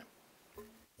take time.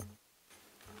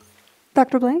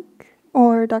 Dr. Blank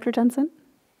or Dr. Jensen?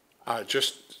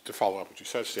 Just to follow up what you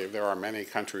said, Steve, there are many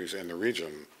countries in the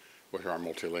region which are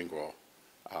multilingual,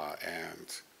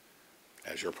 and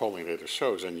as your polling data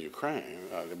shows, in Ukraine,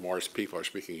 the more people are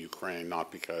speaking Ukraine,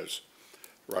 not because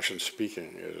Russian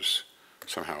speaking is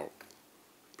somehow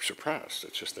suppressed.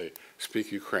 It's just they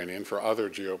speak Ukrainian for other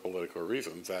geopolitical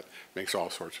reasons. That makes all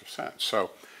sorts of sense.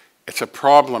 So it's a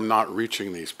problem not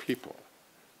reaching these people,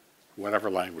 whatever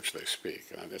language they speak.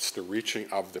 And it's the reaching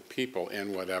of the people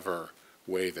in whatever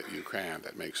way that you can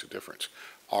that makes a difference.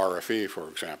 RFE, for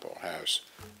example, has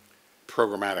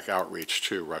programmatic outreach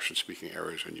to Russian-speaking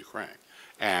areas in Ukraine.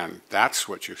 And that's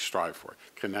what you strive for,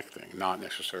 connecting, not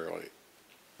necessarily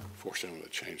forcing them to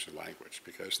change the language,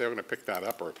 because they're going to pick that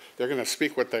up, or they're going to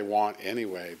speak what they want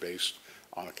anyway based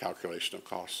on a calculation of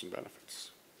costs and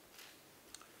benefits.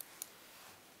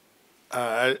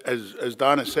 As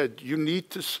Donna said, you need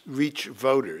to reach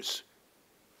voters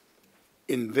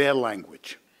in their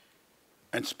language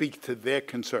and speak to their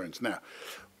concerns. Now,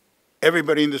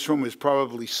 everybody in this room has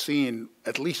probably seen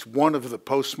at least one of the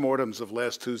postmortems of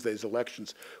last Tuesday's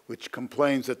elections, which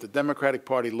complains that the Democratic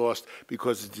Party lost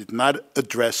because it did not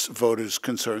address voters'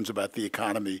 concerns about the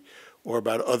economy or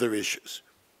about other issues.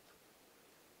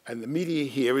 And the media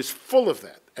here is full of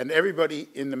that. And everybody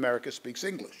in America speaks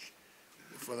English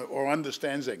or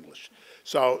understands English.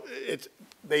 So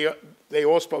they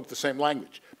all spoke the same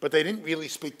language. But they didn't really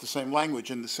speak the same language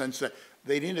in the sense that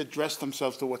they didn't address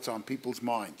themselves to what's on people's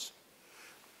minds.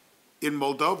 In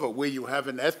Moldova, where you have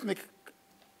an ethnic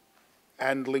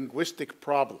and linguistic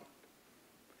problem,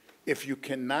 if you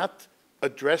cannot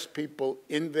address people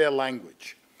in their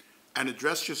language and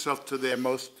address yourself to their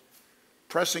most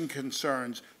pressing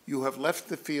concerns, you have left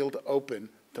the field open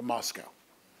to Moscow.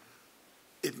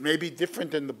 It may be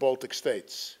different in the Baltic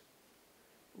states,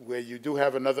 where you do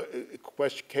have another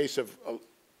case of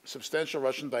substantial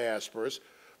Russian diasporas,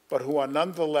 but who are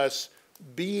nonetheless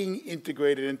being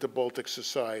integrated into Baltic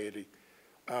society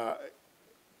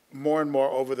more and more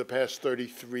over the past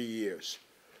 33 years.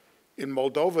 In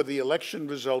Moldova, the election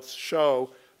results show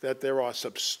that there are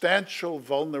substantial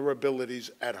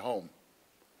vulnerabilities at home.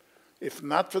 If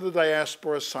not for the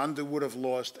diaspora, Sandu would have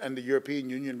lost and the European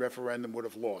Union referendum would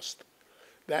have lost.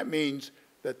 That means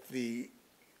that the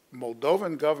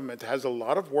Moldovan government has a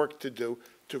lot of work to do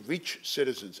to reach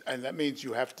citizens, and that means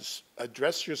you have to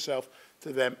address yourself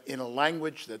to them in a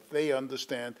language that they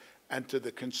understand and to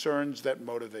the concerns that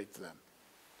motivate them.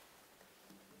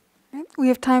 All right, we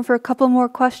have time for a couple more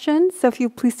questions, so if you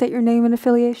please state your name and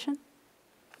affiliation.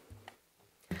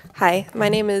 Hi, my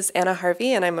name is Anna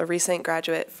Harvey, and I'm a recent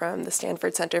graduate from the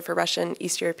Stanford Center for Russian,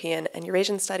 East European, and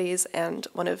Eurasian Studies, and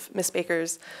one of Ms.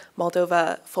 Baker's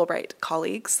Moldova Fulbright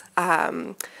colleagues.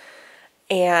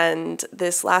 And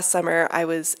this last summer, I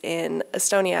was in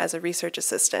Estonia as a research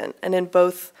assistant, and in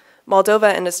both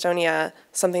Moldova and Estonia,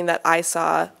 something that I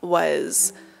saw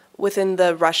was within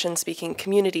the Russian-speaking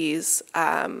communities,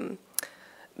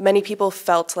 many people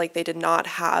felt like they did not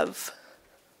have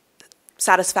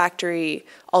satisfactory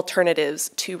alternatives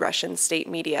to Russian state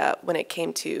media when it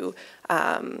came to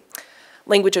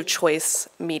language of choice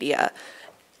media.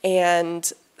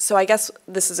 And so I guess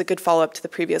this is a good follow-up to the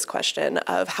previous question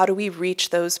of how do we reach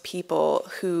those people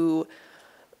who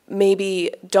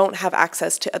maybe don't have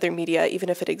access to other media, even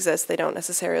if it exists, they don't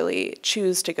necessarily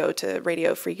choose to go to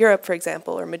Radio Free Europe, for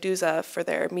example, or Medusa for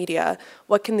their media.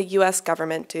 What can the US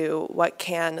government do? What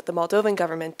can the Moldovan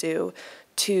government do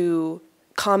to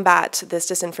combat this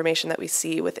disinformation that we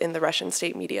see within the Russian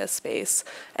state media space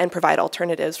and provide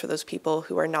alternatives for those people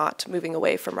who are not moving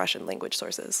away from Russian language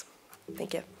sources.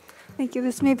 Thank you. Thank you.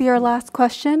 This may be our last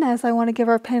question, as I want to give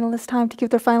our panelists time to give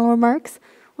their final remarks.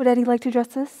 Would Eddie like to address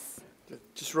this?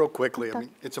 Just real quickly, I mean,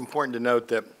 it's important to note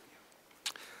that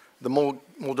the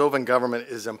Moldovan government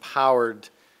is empowered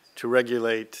to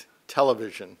regulate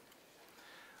television,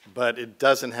 but it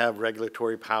doesn't have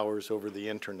regulatory powers over the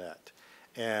internet.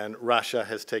 And Russia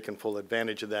has taken full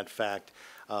advantage of that fact.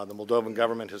 The Moldovan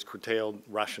government has curtailed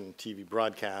Russian TV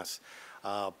broadcasts,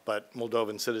 but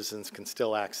Moldovan citizens can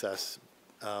still access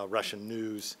Russian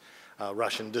news,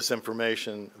 Russian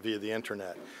disinformation via the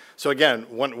internet. So again,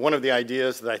 one of the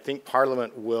ideas that I think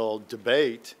Parliament will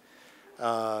debate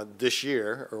this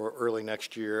year or early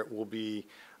next year will be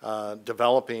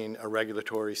developing a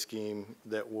regulatory scheme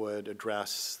that would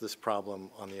address this problem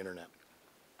on the internet.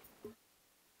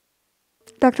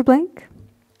 Dr. Blank?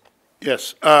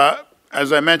 Yes.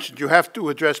 As I mentioned, you have to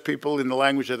address people in the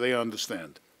language that they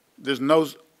understand. There's no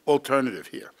alternative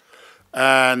here.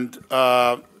 And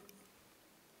the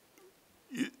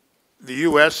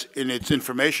U.S., in its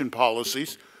information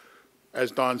policies,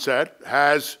 as Don said,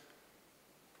 has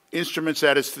instruments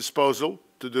at its disposal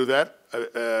to do that.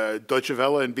 Deutsche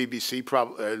Welle and BBC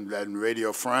and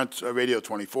Radio France, Radio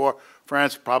 24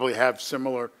 France probably have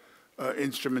similar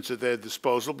instruments at their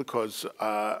disposal because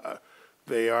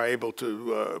they are able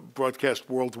to broadcast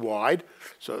worldwide.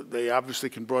 So they obviously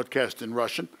can broadcast in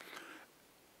Russian.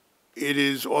 It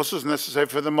is also necessary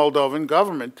for the Moldovan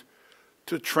government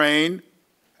to train,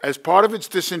 as part of its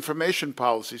disinformation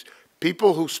policies,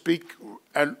 people who speak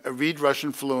and read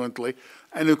Russian fluently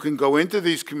and who can go into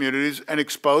these communities and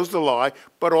expose the lie,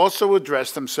 but also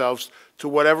address themselves to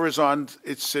whatever is on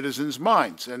its citizens'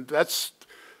 minds. And that's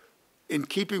in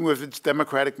keeping with its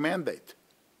democratic mandate.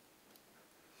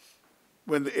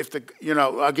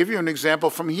 I'll give you an example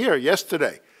from here.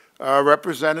 Yesterday,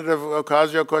 Representative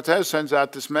Ocasio-Cortez sends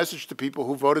out this message to people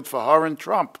who voted for her and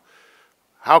Trump.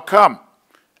 How come?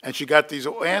 And she got these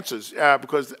answers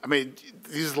because, I mean,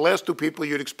 these are the last two people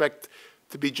you'd expect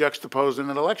to be juxtaposed in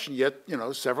an election, yet,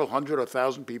 several hundred or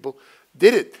thousand people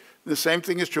did it. The same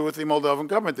thing is true with the Moldovan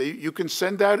government. You can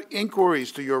send out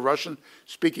inquiries to your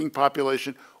Russian-speaking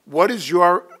population. What is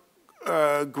your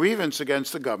grievance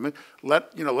against the government?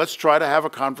 Let's try to have a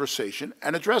conversation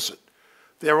and address it.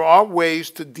 There are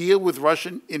ways to deal with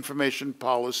Russian information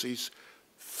policies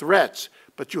threats,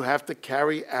 but you have to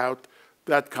carry out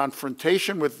that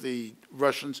confrontation with the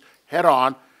Russians head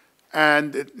on,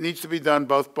 and it needs to be done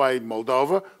both by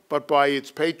Moldova, but by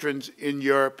its patrons in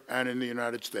Europe and in the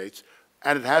United States.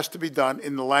 And it has to be done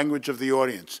in the language of the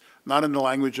audience, not in the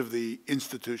language of the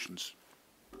institutions.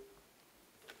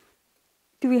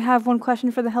 Do we have one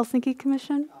question for the Helsinki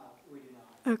Commission? We do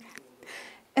not. Okay.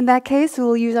 In that case, we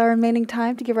will use our remaining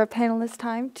time to give our panelists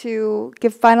time to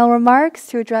give final remarks,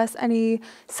 to address any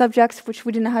subjects which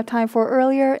we didn't have time for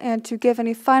earlier, and to give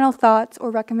any final thoughts or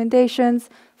recommendations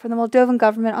for the Moldovan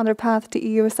government on their path to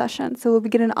EU accession. So we'll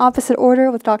begin in opposite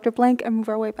order with Dr. Blank and move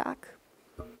our way back.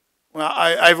 Well,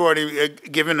 I've already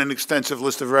given an extensive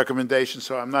list of recommendations,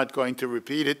 so I'm not going to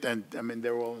repeat it. And I mean,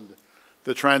 they're all in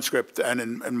the transcript and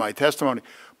in my testimony.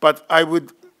 But I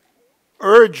would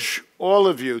urge all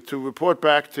of you to report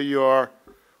back to your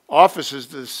offices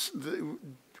the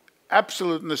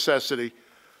absolute necessity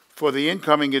for the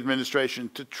incoming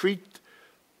administration to treat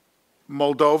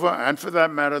Moldova, and for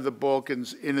that matter the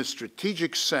Balkans, in a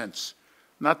strategic sense,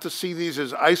 not to see these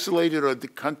as isolated or the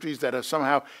countries that are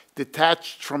somehow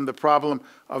detached from the problem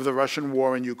of the Russian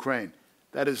war in Ukraine.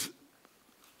 That is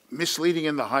misleading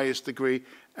in the highest degree,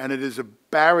 and it is a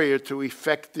barrier to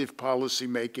effective policy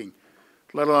making,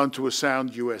 let alone to a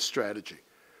sound U.S. strategy.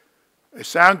 A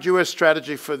sound U.S.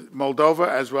 strategy for Moldova,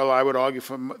 as well I would argue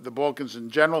for the Balkans in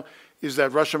general, is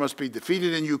that Russia must be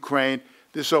defeated in Ukraine.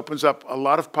 This opens up a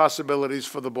lot of possibilities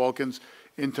for the Balkans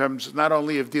in terms not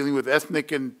only of dealing with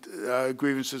ethnic and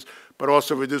grievances, but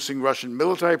also reducing Russian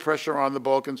military pressure on the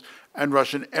Balkans and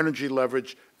Russian energy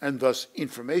leverage, and thus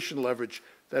information leverage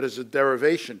that is a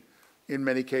derivation, in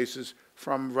many cases,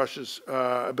 from Russia's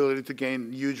ability to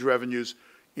gain huge revenues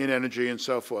in energy and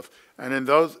so forth. And in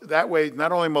that way,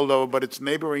 not only Moldova, but its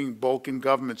neighboring Balkan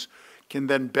governments can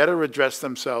then better address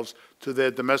themselves to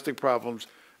their domestic problems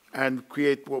and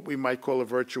create what we might call a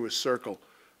virtuous circle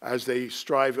as they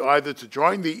strive either to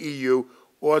join the EU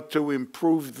or to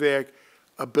improve their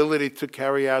ability to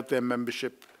carry out their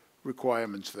membership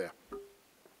requirements there.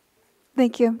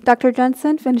 Thank you. Dr.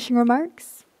 Jensen, finishing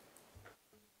remarks?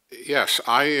 Yes,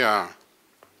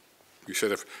 You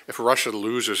said if Russia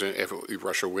loses, if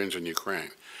Russia wins in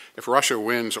Ukraine, if Russia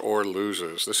wins or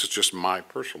loses, this is just my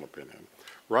personal opinion,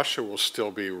 Russia will still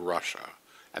be Russia.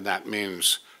 And that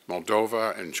means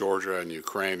Moldova and Georgia and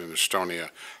Ukraine and Estonia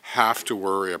have to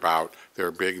worry about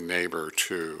their big neighbor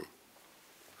to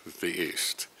the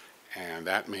east. And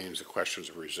that means the questions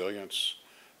of resilience,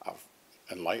 of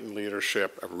enlightened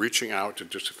leadership, of reaching out to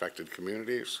disaffected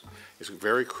communities is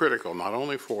very critical, not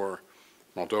only for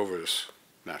Moldova's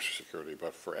national security,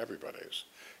 but for everybody's.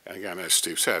 And again, as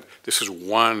Steve said, this is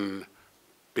one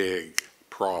big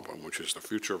problem, which is the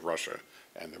future of Russia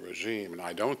and the regime, and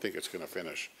I don't think it's going to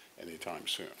finish anytime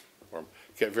soon, or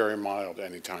get very mild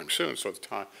anytime soon. So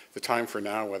the time for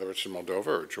now, whether it's in Moldova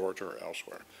or Georgia or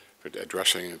elsewhere, for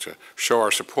addressing it, to show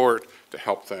our support, to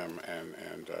help them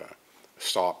and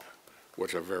stop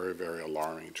what's a very, very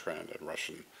alarming trend in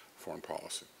Russian foreign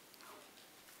policy.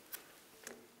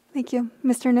 Thank you.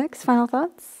 Mr. Nix, final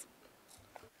thoughts?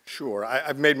 Sure.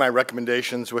 I've made my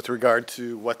recommendations with regard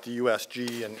to what the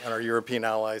USG and our European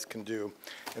allies can do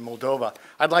in Moldova.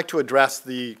 I'd like to address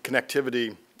the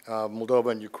connectivity of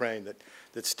Moldova and Ukraine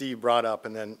that Steve brought up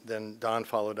and then Don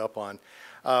followed up on.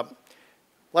 A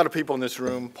lot of people in this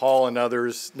room, Paul and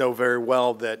others, know very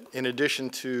well that in addition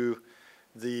to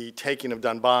the taking of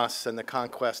Donbass and the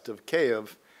conquest of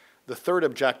Kiev, the third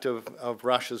objective of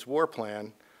Russia's war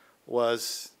plan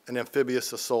was an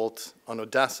amphibious assault on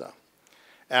Odessa,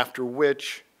 after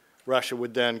which Russia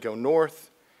would then go north,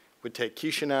 would take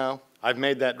Chisinau. I've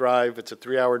made that drive. It's a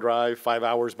 3-hour drive, 5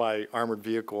 hours by armored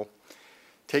vehicle.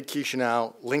 Take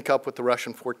Chisinau, link up with the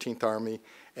Russian 14th Army,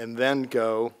 and then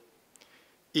go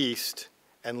east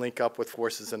and link up with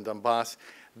forces in Donbass,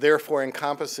 therefore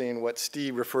encompassing what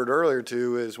Steve referred earlier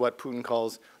to is what Putin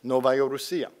calls Novaya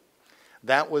Russia.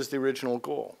 That was the original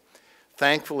goal.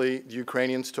 Thankfully, the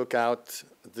Ukrainians took out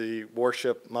the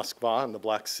warship Moskva in the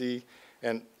Black Sea,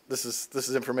 and this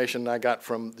is information I got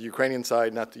from the Ukrainian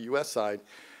side, not the U.S. side,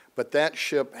 but that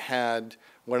ship had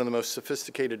one of the most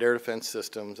sophisticated air defense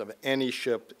systems of any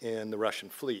ship in the Russian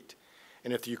fleet.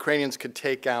 And if the Ukrainians could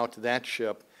take out that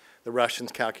ship, the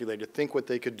Russians calculated, think what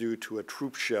they could do to a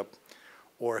troop ship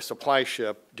or a supply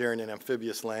ship during an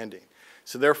amphibious landing.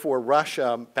 So therefore,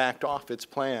 Russia backed off its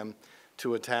plan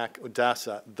to attack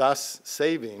Odessa, thus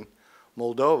saving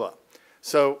Moldova.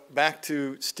 So back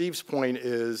to Steve's point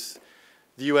is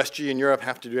the USG and Europe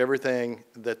have to do everything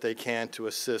that they can to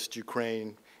assist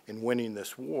Ukraine in winning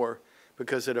this war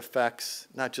because it affects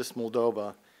not just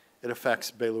Moldova, it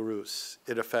affects Belarus,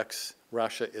 it affects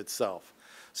Russia itself.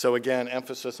 So again,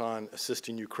 emphasis on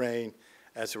assisting Ukraine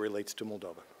as it relates to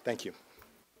Moldova. Thank you.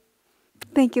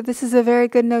 Thank you. This is a very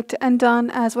good note to end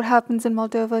on, as what happens in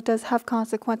Moldova does have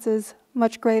consequences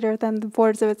much greater than the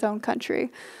borders of its own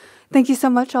country. Thank you so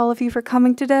much, all of you, for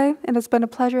coming today. It has been a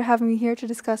pleasure having you here to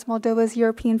discuss Moldova's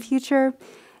European future.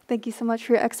 Thank you so much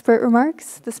for your expert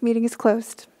remarks. This meeting is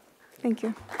closed. Thank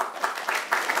you.